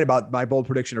to be right about my bold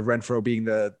prediction of Renfro being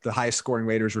the highest scoring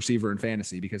Raiders receiver in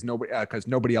fantasy because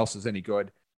nobody else is any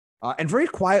good. And very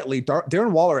quietly,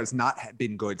 Darren Waller has not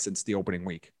been good since the opening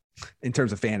week in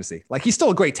terms of fantasy. Like, he's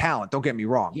still a great talent. Don't get me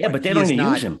wrong. Yeah, but they don't even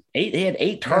use him. He had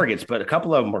 8 targets, but a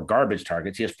couple of them were garbage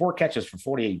targets. He has 4 catches for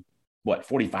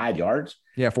 45 yards?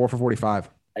 Yeah, 4 for 45.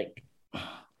 Like,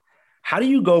 how do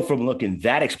you go from looking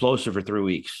that explosive for 3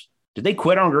 weeks? Did they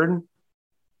quit on Gruden?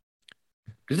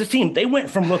 Because this team, they went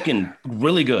from looking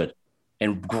really good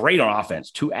and great on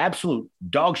offense to absolute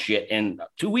dog shit in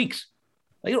 2 weeks.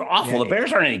 They were awful. The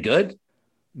Bears aren't any good.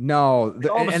 No.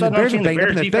 All of a sudden, the Bears the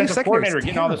Bears defensive coordinator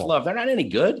getting all this terrible. love. They're not any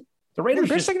good. The Raiders, the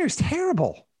Bears secondary is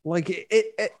terrible. Like,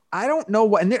 I don't know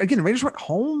what. And again, the Raiders were at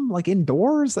home, like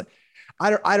indoors.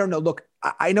 I don't know. Look,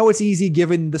 I know it's easy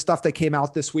given the stuff that came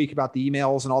out this week about the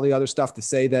emails and all the other stuff to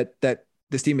say that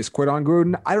this team has quit on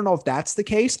Gruden. I don't know if that's the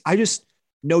case. I just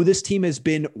know this team has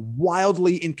been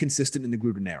wildly inconsistent in the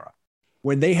Gruden era,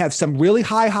 when they have some really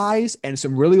high highs and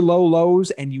some really low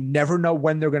lows, and you never know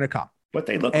when they're going to come. But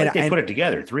they look like they put it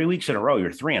together 3 weeks in a row.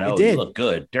 You're 3-0. You look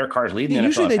good. Derek Carr's leading the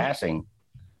NFL in passing.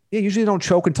 Yeah, usually they don't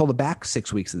choke until the back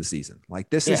 6 weeks of the season. Like,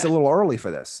 this is a little early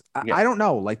for this. I don't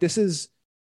know. Like, it's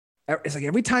like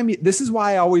every time this is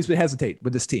why I always hesitate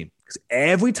with this team, because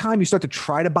every time you start to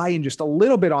try to buy in just a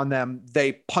little bit on them,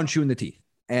 they punch you in the teeth.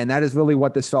 And that is really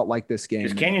what this felt like this game.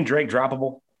 Is Kenyon Drake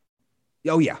droppable?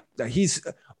 Oh, yeah. He's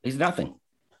nothing.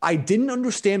 I didn't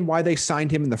understand why they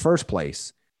signed him in the first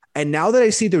place. And now that I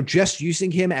see they're just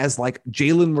using him as like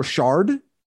Jalen Richard,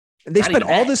 they spent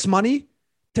all this money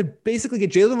to basically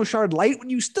get Jalen Richard light when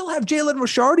you still have Jalen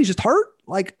Richard. He's just hurt.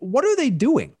 Like, what are they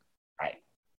doing?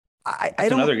 I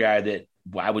don't. Another guy that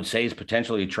I would say is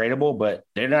potentially tradable, but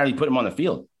they're not even putting him on the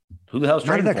field. Who the hell's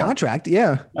trading that for contract?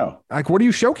 Yeah. No. Like, what are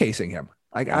you showcasing him?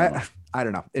 Like, I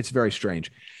don't know. It's very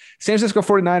strange. San Francisco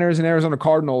 49ers and Arizona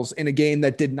Cardinals in a game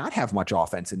that did not have much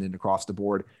offense and across the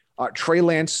board. Trey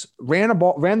Lance ran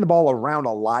the ball around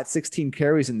a lot, 16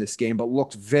 carries in this game, but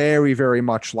looked very, very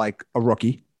much like a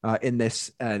rookie in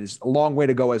this. And it's a long way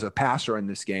to go as a passer in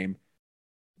this game.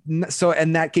 So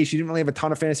in that case, you didn't really have a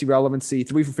ton of fantasy relevancy.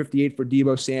 3 for 58 for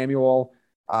Deebo Samuel.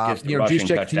 Just the rushing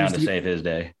touchdown to save his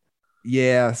day.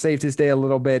 Yeah, saved his day a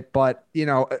little bit, but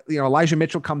Elijah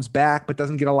Mitchell comes back, but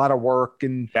doesn't get a lot of work.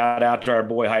 And shout out to our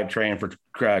boy Hype Train for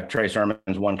Trey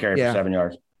Sermon's 1 carry for 7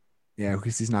 yards. Yeah,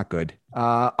 because he's not good.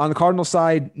 On the Cardinal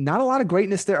side, not a lot of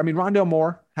greatness there. I mean, Rondale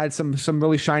Moore had some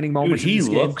really shining moments. Dude, he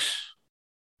looks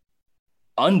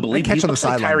unbelievable. Catch on the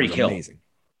sideline, Tyreek Hill. Amazing.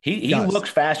 He looks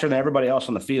faster than everybody else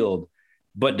on the field,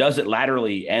 but does it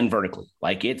laterally and vertically.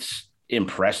 Like, it's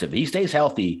impressive. He stays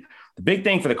healthy. The big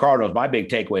thing for the Cardinals, my big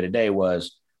takeaway today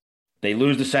was they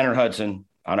lose the center Hudson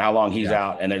on how long he's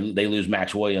out, and they lose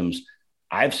Max Williams.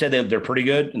 I've said that they're pretty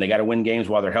good, and they got to win games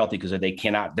while they're healthy because they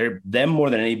cannot. Them more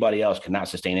than anybody else cannot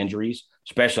sustain injuries,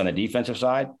 especially on the defensive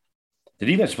side. The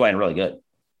defense is playing really good.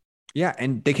 Yeah,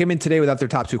 and they came in today without their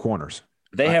top 2 corners.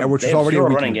 They have already a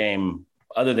running game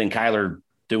other than Kyler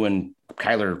doing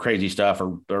Kyler crazy stuff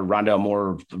or Rondale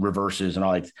Moore reverses and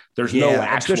all that. There's no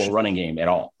actual running game at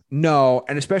all. No,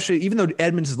 and especially even though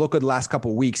Edmonds has looked good the last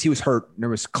couple of weeks, he was hurt. There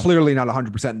was clearly not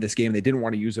 100% in this game. They didn't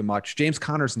want to use him much. James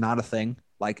Conner's not a thing.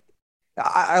 Like,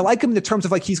 I like him in the terms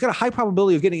of like he's got a high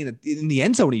probability of getting in the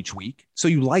end zone each week. So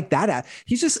you like that.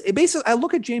 He's just basically, I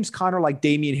look at James Conner like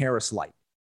Damian Harris light.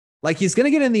 Like, he's going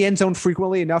to get in the end zone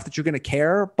frequently enough that you're going to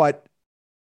care, but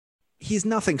he's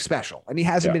nothing special. And he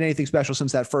hasn't been anything special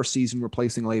since that first season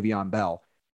replacing Le'Veon Bell.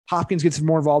 Hopkins gets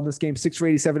more involved in this game, 6 for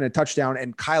 87 and a touchdown,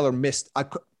 and Kyler missed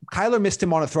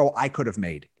him on a throw I could have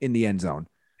made in the end zone.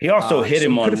 He also hit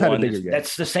him on one.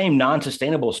 That's the same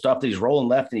non-sustainable stuff that he's rolling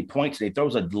left and he points and he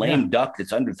throws a lame duck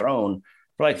that's underthrown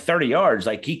for like 30 yards.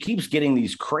 Like, he keeps getting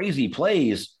these crazy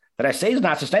plays that I say is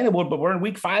not sustainable, but we're in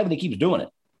week 5 and he keeps doing it.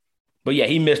 But yeah,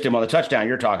 he missed him on the touchdown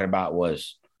you're talking about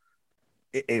was.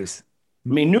 It was. I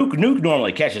mean, Nuke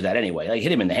normally catches that anyway. Like,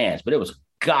 hit him in the hands, but it was a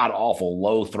god-awful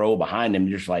low throw behind him,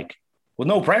 just like with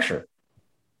no pressure.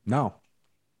 No.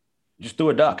 Just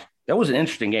threw a duck. That was an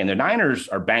interesting game. The Niners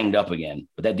are banged up again,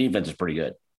 but that defense is pretty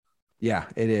good. Yeah,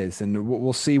 it is. And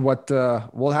we'll see what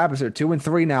happens. They're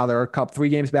 2-3 now. They're 3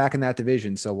 games back in that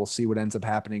division. So we'll see what ends up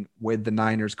happening with the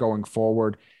Niners going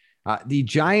forward. The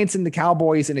Giants and the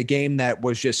Cowboys in a game that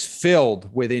was just filled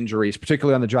with injuries,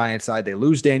 particularly on the Giants side. They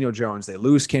lose Daniel Jones. They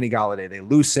lose Kenny Golladay. They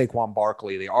lose Saquon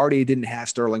Barkley. They already didn't have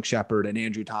Sterling Shepard and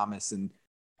Andrew Thomas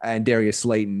and Darius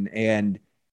Slayton. And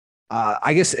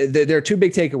I guess there are two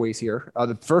big takeaways here.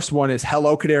 The first one is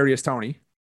hello, Kadarius Toney,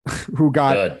 who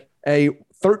got a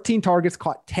 13 targets,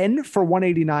 caught 10 for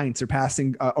 189,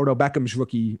 surpassing Odell Beckham's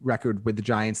rookie record with the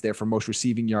Giants there for most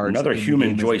receiving yards. Another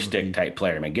human joystick type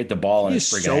player, man. Get the ball in his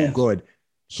friggin' hands. Good.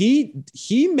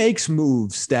 He makes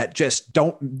moves that just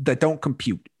don't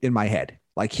compute in my head.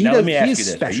 Like let me ask you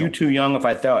this: special. Are you too young if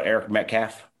I thought Eric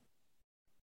Metcalf?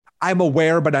 I'm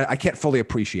aware, but I can't fully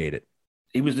appreciate it.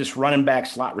 He was this running back,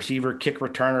 slot receiver, kick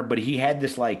returner, but he had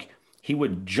this he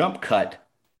would jump cut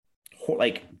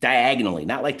diagonally,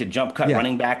 not like the jump cut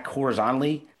running back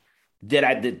horizontally.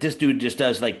 That this dude just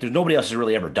does there's nobody else has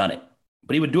really ever done it.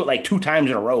 But he would do it 2 times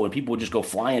in a row, and people would just go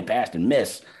flying past and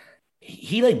miss.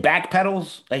 He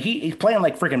backpedals. He's playing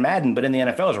like freaking Madden, but in the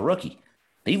NFL as a rookie.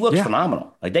 He looks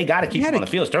phenomenal. They got to keep him on the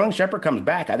field. Sterling Shepard comes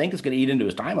back. I think it's going to eat into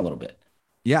his time a little bit.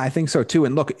 Yeah, I think so too.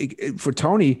 And look, for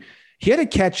Toney, he had a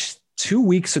catch 2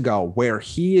 weeks ago where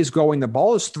he is going, the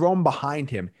ball is thrown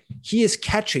behind him. He is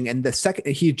catching, and the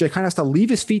second he just kind of has to leave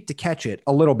his feet to catch it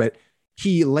a little bit.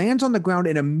 He lands on the ground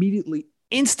and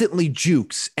instantly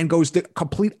jukes and goes the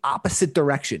complete opposite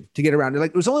direction to get around.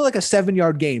 It was only a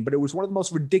 7-yard gain, but it was one of the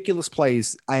most ridiculous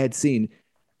plays I had seen.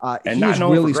 And not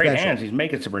known really for great hands, he's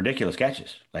making some ridiculous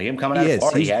catches. Him coming out of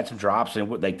Florida, he had some drops,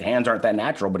 and the hands aren't that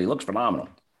natural, but he looks phenomenal.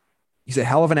 He's a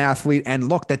hell of an athlete. And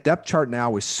look, that depth chart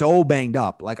now is so banged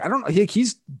up. I don't know.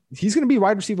 He's going to be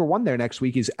wide receiver 1 there next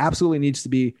week. He absolutely needs to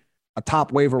be a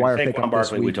top waiver wire pickup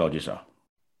this week. We told you so.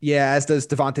 Yeah, as does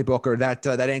Devontae Booker. That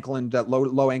ankle and that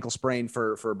low ankle sprain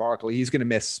for Barkley. He's going to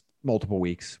miss multiple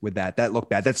weeks with that. That looked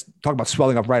bad. That's talking about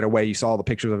swelling up right away. You saw the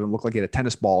pictures of him. Looked like he had a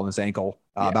tennis ball in his ankle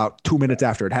about 2 minutes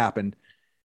after it happened.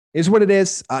 Is what it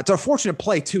is. It's a fortunate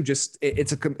play too. Just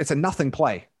it's a nothing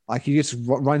play. He just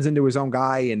runs into his own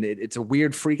guy, and it's a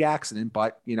weird freak accident.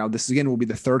 But this again will be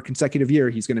the 3rd consecutive year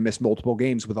he's going to miss multiple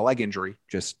games with a leg injury.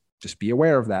 Just be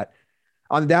aware of that.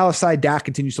 On the Dallas side, Dak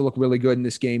continues to look really good in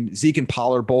this game. Zeke and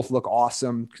Pollard both look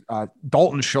awesome.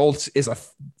 Dalton Schultz is a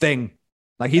thing.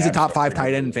 He's a top 5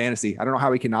 tight end in fantasy. I don't know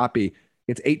how he cannot be.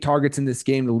 Gets 8 targets in this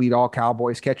game to lead all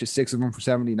Cowboys. Catches 6 of them for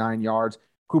 79 yards.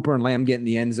 Cooper and Lamb get in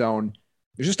the end zone.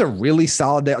 It's just a really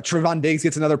solid day. Trevon Diggs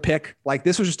gets another pick.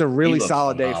 This was just a really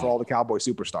solid day for all the Cowboy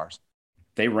superstars.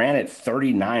 They ran it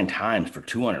 39 times for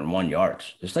 201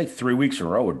 yards. It's 3 weeks in a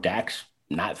row where Dak's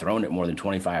not throwing it more than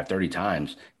 25, 30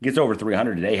 times. Gets over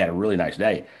 300 today, had a really nice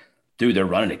day. Dude, they're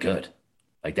running it good.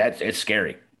 It's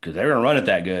scary because they're going to run it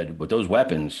that good with those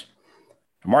weapons.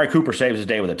 Amari Cooper saves his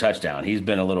day with a touchdown. He's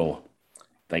been a little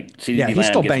he's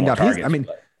still banged up.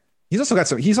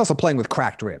 He's also playing with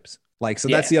cracked ribs.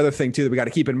 That's the other thing too that we got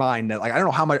to keep in mind that I don't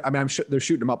know how much, I'm sure they're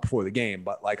shooting him up before the game,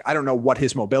 but I don't know what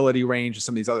his mobility range and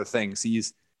some of these other things.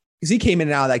 He came in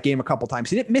and out of that game a couple times.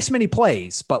 He didn't miss many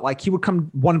plays, but he would come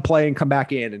one play and come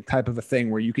back in and type of a thing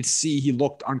where you could see he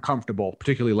looked uncomfortable,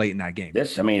 particularly late in that game.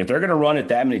 If they're going to run it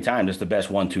that many times, it's the best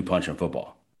 1-2 punch in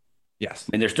football. Yes.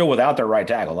 They're still without their right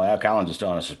tackle. La'el Collins is still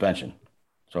on a suspension.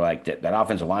 So that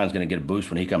offensive line is going to get a boost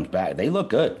when he comes back. They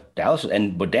look good. Dallas,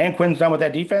 and what Dan Quinn's done with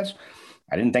that defense,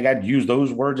 I didn't think I'd use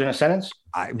those words in a sentence.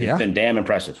 It's been damn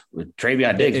impressive. With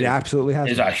Trayvon Diggs, it absolutely has.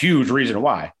 Is a huge reason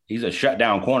why. He's a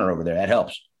shutdown corner over there. That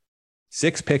helps.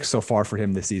 6 picks so far for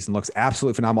him this season. Looks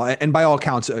absolutely phenomenal. And by all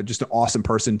accounts, just an awesome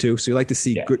person too. So you like to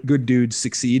see good dudes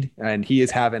succeed. And he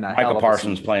is having a Michael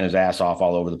Parsons playing his ass off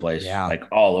all over the place. Yeah.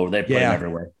 All over. They play him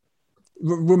everywhere.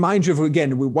 Remind you of,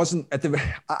 again, we wasn't at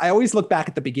I always look back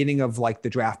at the beginning of the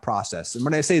draft process. And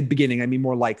when I say the beginning, I mean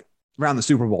more around the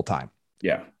Super Bowl time.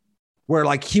 Yeah. Where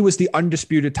he was the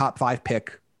undisputed top 5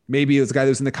 pick. Maybe it was a guy that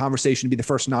was in the conversation to be the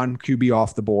first non-QB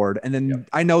off the board. And then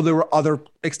I know there were other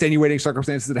extenuating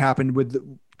circumstances that happened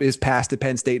with his past at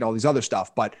Penn State and all these other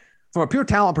stuff. But from a pure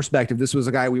talent perspective, this was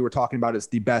a guy we were talking about as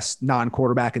the best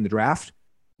non-quarterback in the draft,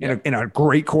 in a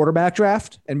great quarterback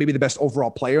draft, and maybe the best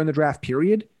overall player in the draft,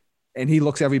 period. And he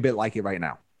looks every bit like it right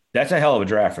now. That's a hell of a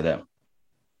draft for them.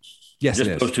 Yes,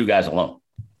 just those 2 guys alone.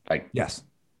 Yes.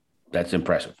 That's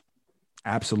impressive.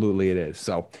 Absolutely it is.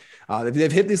 So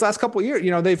they've hit these last couple of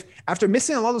years. They've, after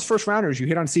missing a lot of those first rounders, you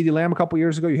hit on CeeDee Lamb a couple of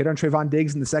years ago. You hit on Trayvon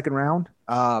Diggs in the second round.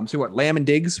 Lamb and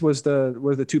Diggs was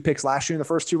the 2 picks last year in the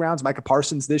first 2 rounds. Micah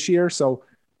Parsons this year. So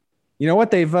you know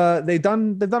what? They've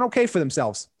done okay for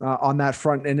themselves on that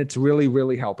front, and it's really,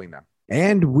 really helping them.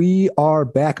 And we are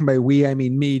back. And by we, I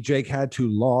mean me. Jake had to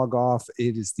log off.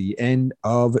 It is the end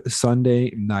of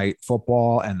Sunday Night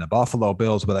Football, and the Buffalo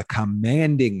Bills with a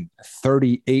commanding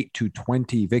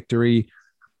 38-20 victory.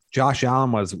 Josh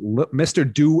Allen was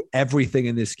Mr. Do Everything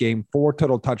in this game. 4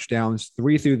 total touchdowns,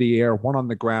 3 through the air, 1 on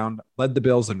the ground. Led the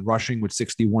Bills in rushing with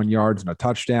 61 yards and a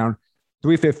touchdown.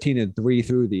 315 and 3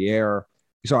 through the air.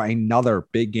 You saw another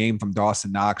big game from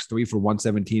Dawson Knox, 3 for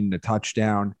 117 and a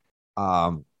touchdown.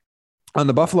 On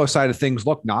the Buffalo side of things,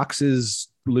 look, Knox is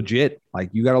legit. Like,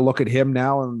 you got to look at him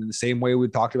now in the same way we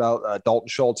talked about Dalton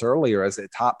Schultz earlier as a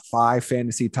top 5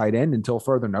 fantasy tight end until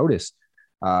further notice.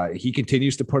 He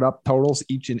continues to put up totals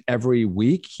each and every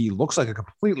week. He looks like a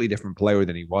completely different player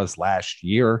than he was last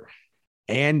year.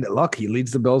 And look, he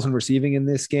leads the Bills in receiving in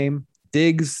this game.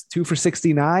 Diggs, 2 for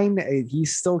 69.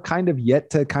 He's still kind of yet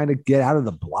to kind of get out of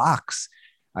the blocks.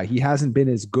 He hasn't been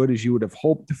as good as you would have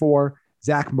hoped for.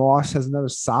 Zach Moss has another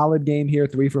solid game here,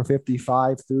 3 for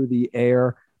 55 through the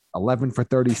air, 11 for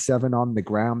 37 on the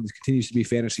ground. This continues to be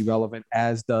fantasy relevant,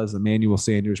 as does Emmanuel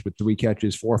Sanders with 3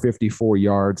 catches, 454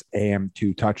 yards, and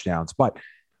 2 touchdowns. But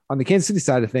on the Kansas City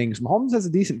side of things, Mahomes has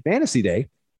a decent fantasy day.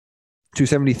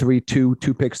 273, 2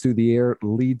 picks through the air,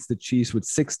 leads the Chiefs with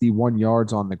 61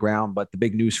 yards on the ground. But the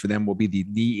big news for them will be the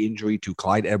knee injury to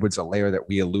Clyde Edwards-Helaire that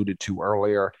we alluded to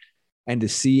earlier. And to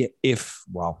see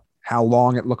how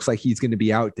long it looks like he's going to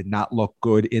be out did not look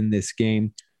good in this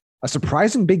game. A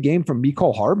surprising big game from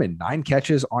Mecole Hardman, 9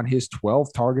 catches on his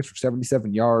 12 targets for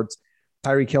 77 yards.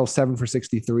 Tyreek Hill, 7 for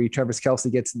 63. Travis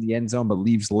Kelce gets in the end zone, but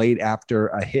leaves late after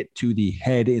a hit to the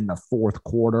head in the fourth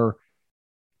quarter.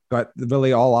 But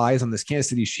really all eyes on this Kansas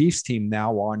City Chiefs team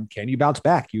now on, can you bounce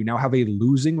back? You now have a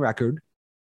losing record,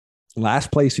 last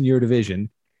place in your division,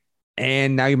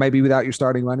 and now you might be without your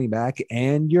starting running back,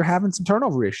 and you're having some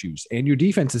turnover issues, and your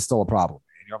defense is still a problem,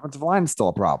 and your offensive line is still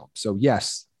a problem. So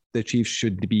yes, the Chiefs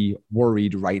should be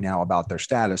worried right now about their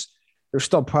status. They're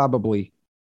still probably,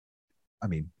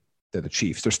 they're the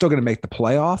Chiefs. They're still going to make the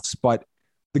playoffs, but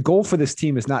the goal for this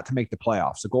team is not to make the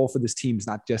playoffs. The goal for this team is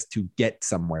not just to get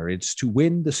somewhere. It's to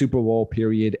win the Super Bowl,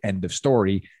 period, end of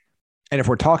story. And if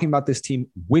we're talking about this team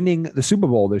winning the Super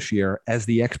Bowl this year as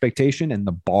the expectation and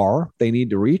the bar they need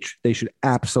to reach, they should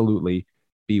absolutely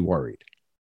be worried.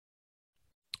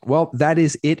 Well, that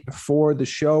is it for the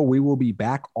show. We will be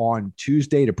back on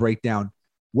Tuesday to break down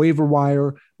waiver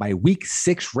wire, my week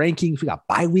 6 rankings. We got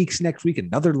bye weeks next week,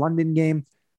 another London game.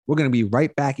 We're going to be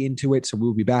right back into it. So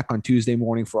we'll be back on Tuesday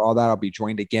morning for all that. I'll be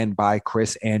joined again by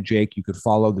Chris and Jake. You could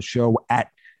follow the show at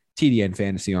TDN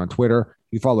Fantasy on Twitter.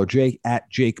 You follow Jake at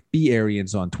Jake B.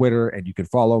 Arians on Twitter, and you can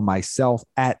follow myself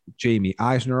at Jamie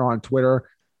Eisner on Twitter.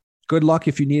 Good luck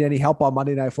if you need any help on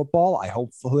Monday Night Football.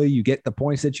 Hopefully you get the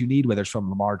points that you need, whether it's from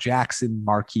Lamar Jackson,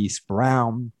 Marquise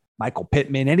Brown, Michael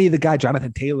Pittman, any of the guys,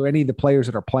 Jonathan Taylor, any of the players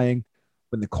that are playing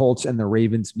when the Colts and the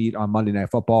Ravens meet on Monday Night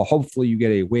Football. Hopefully you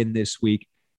get a win this week.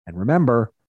 And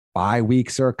remember, bye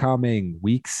weeks are coming.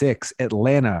 Week 6,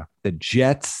 Atlanta, the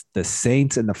Jets, the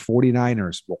Saints, and the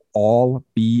 49ers will all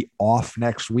be off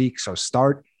next week. So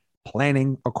start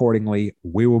planning accordingly.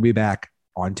 We will be back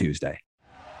on Tuesday.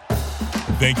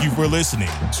 Thank you for listening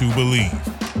to Believe.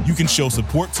 You can show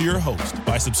support to your host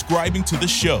by subscribing to the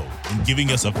show and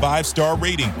giving us a 5-star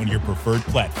rating on your preferred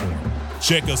platform.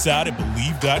 Check us out at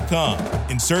Believe.com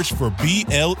and search for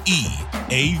BLEAV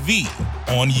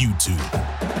on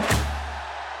YouTube.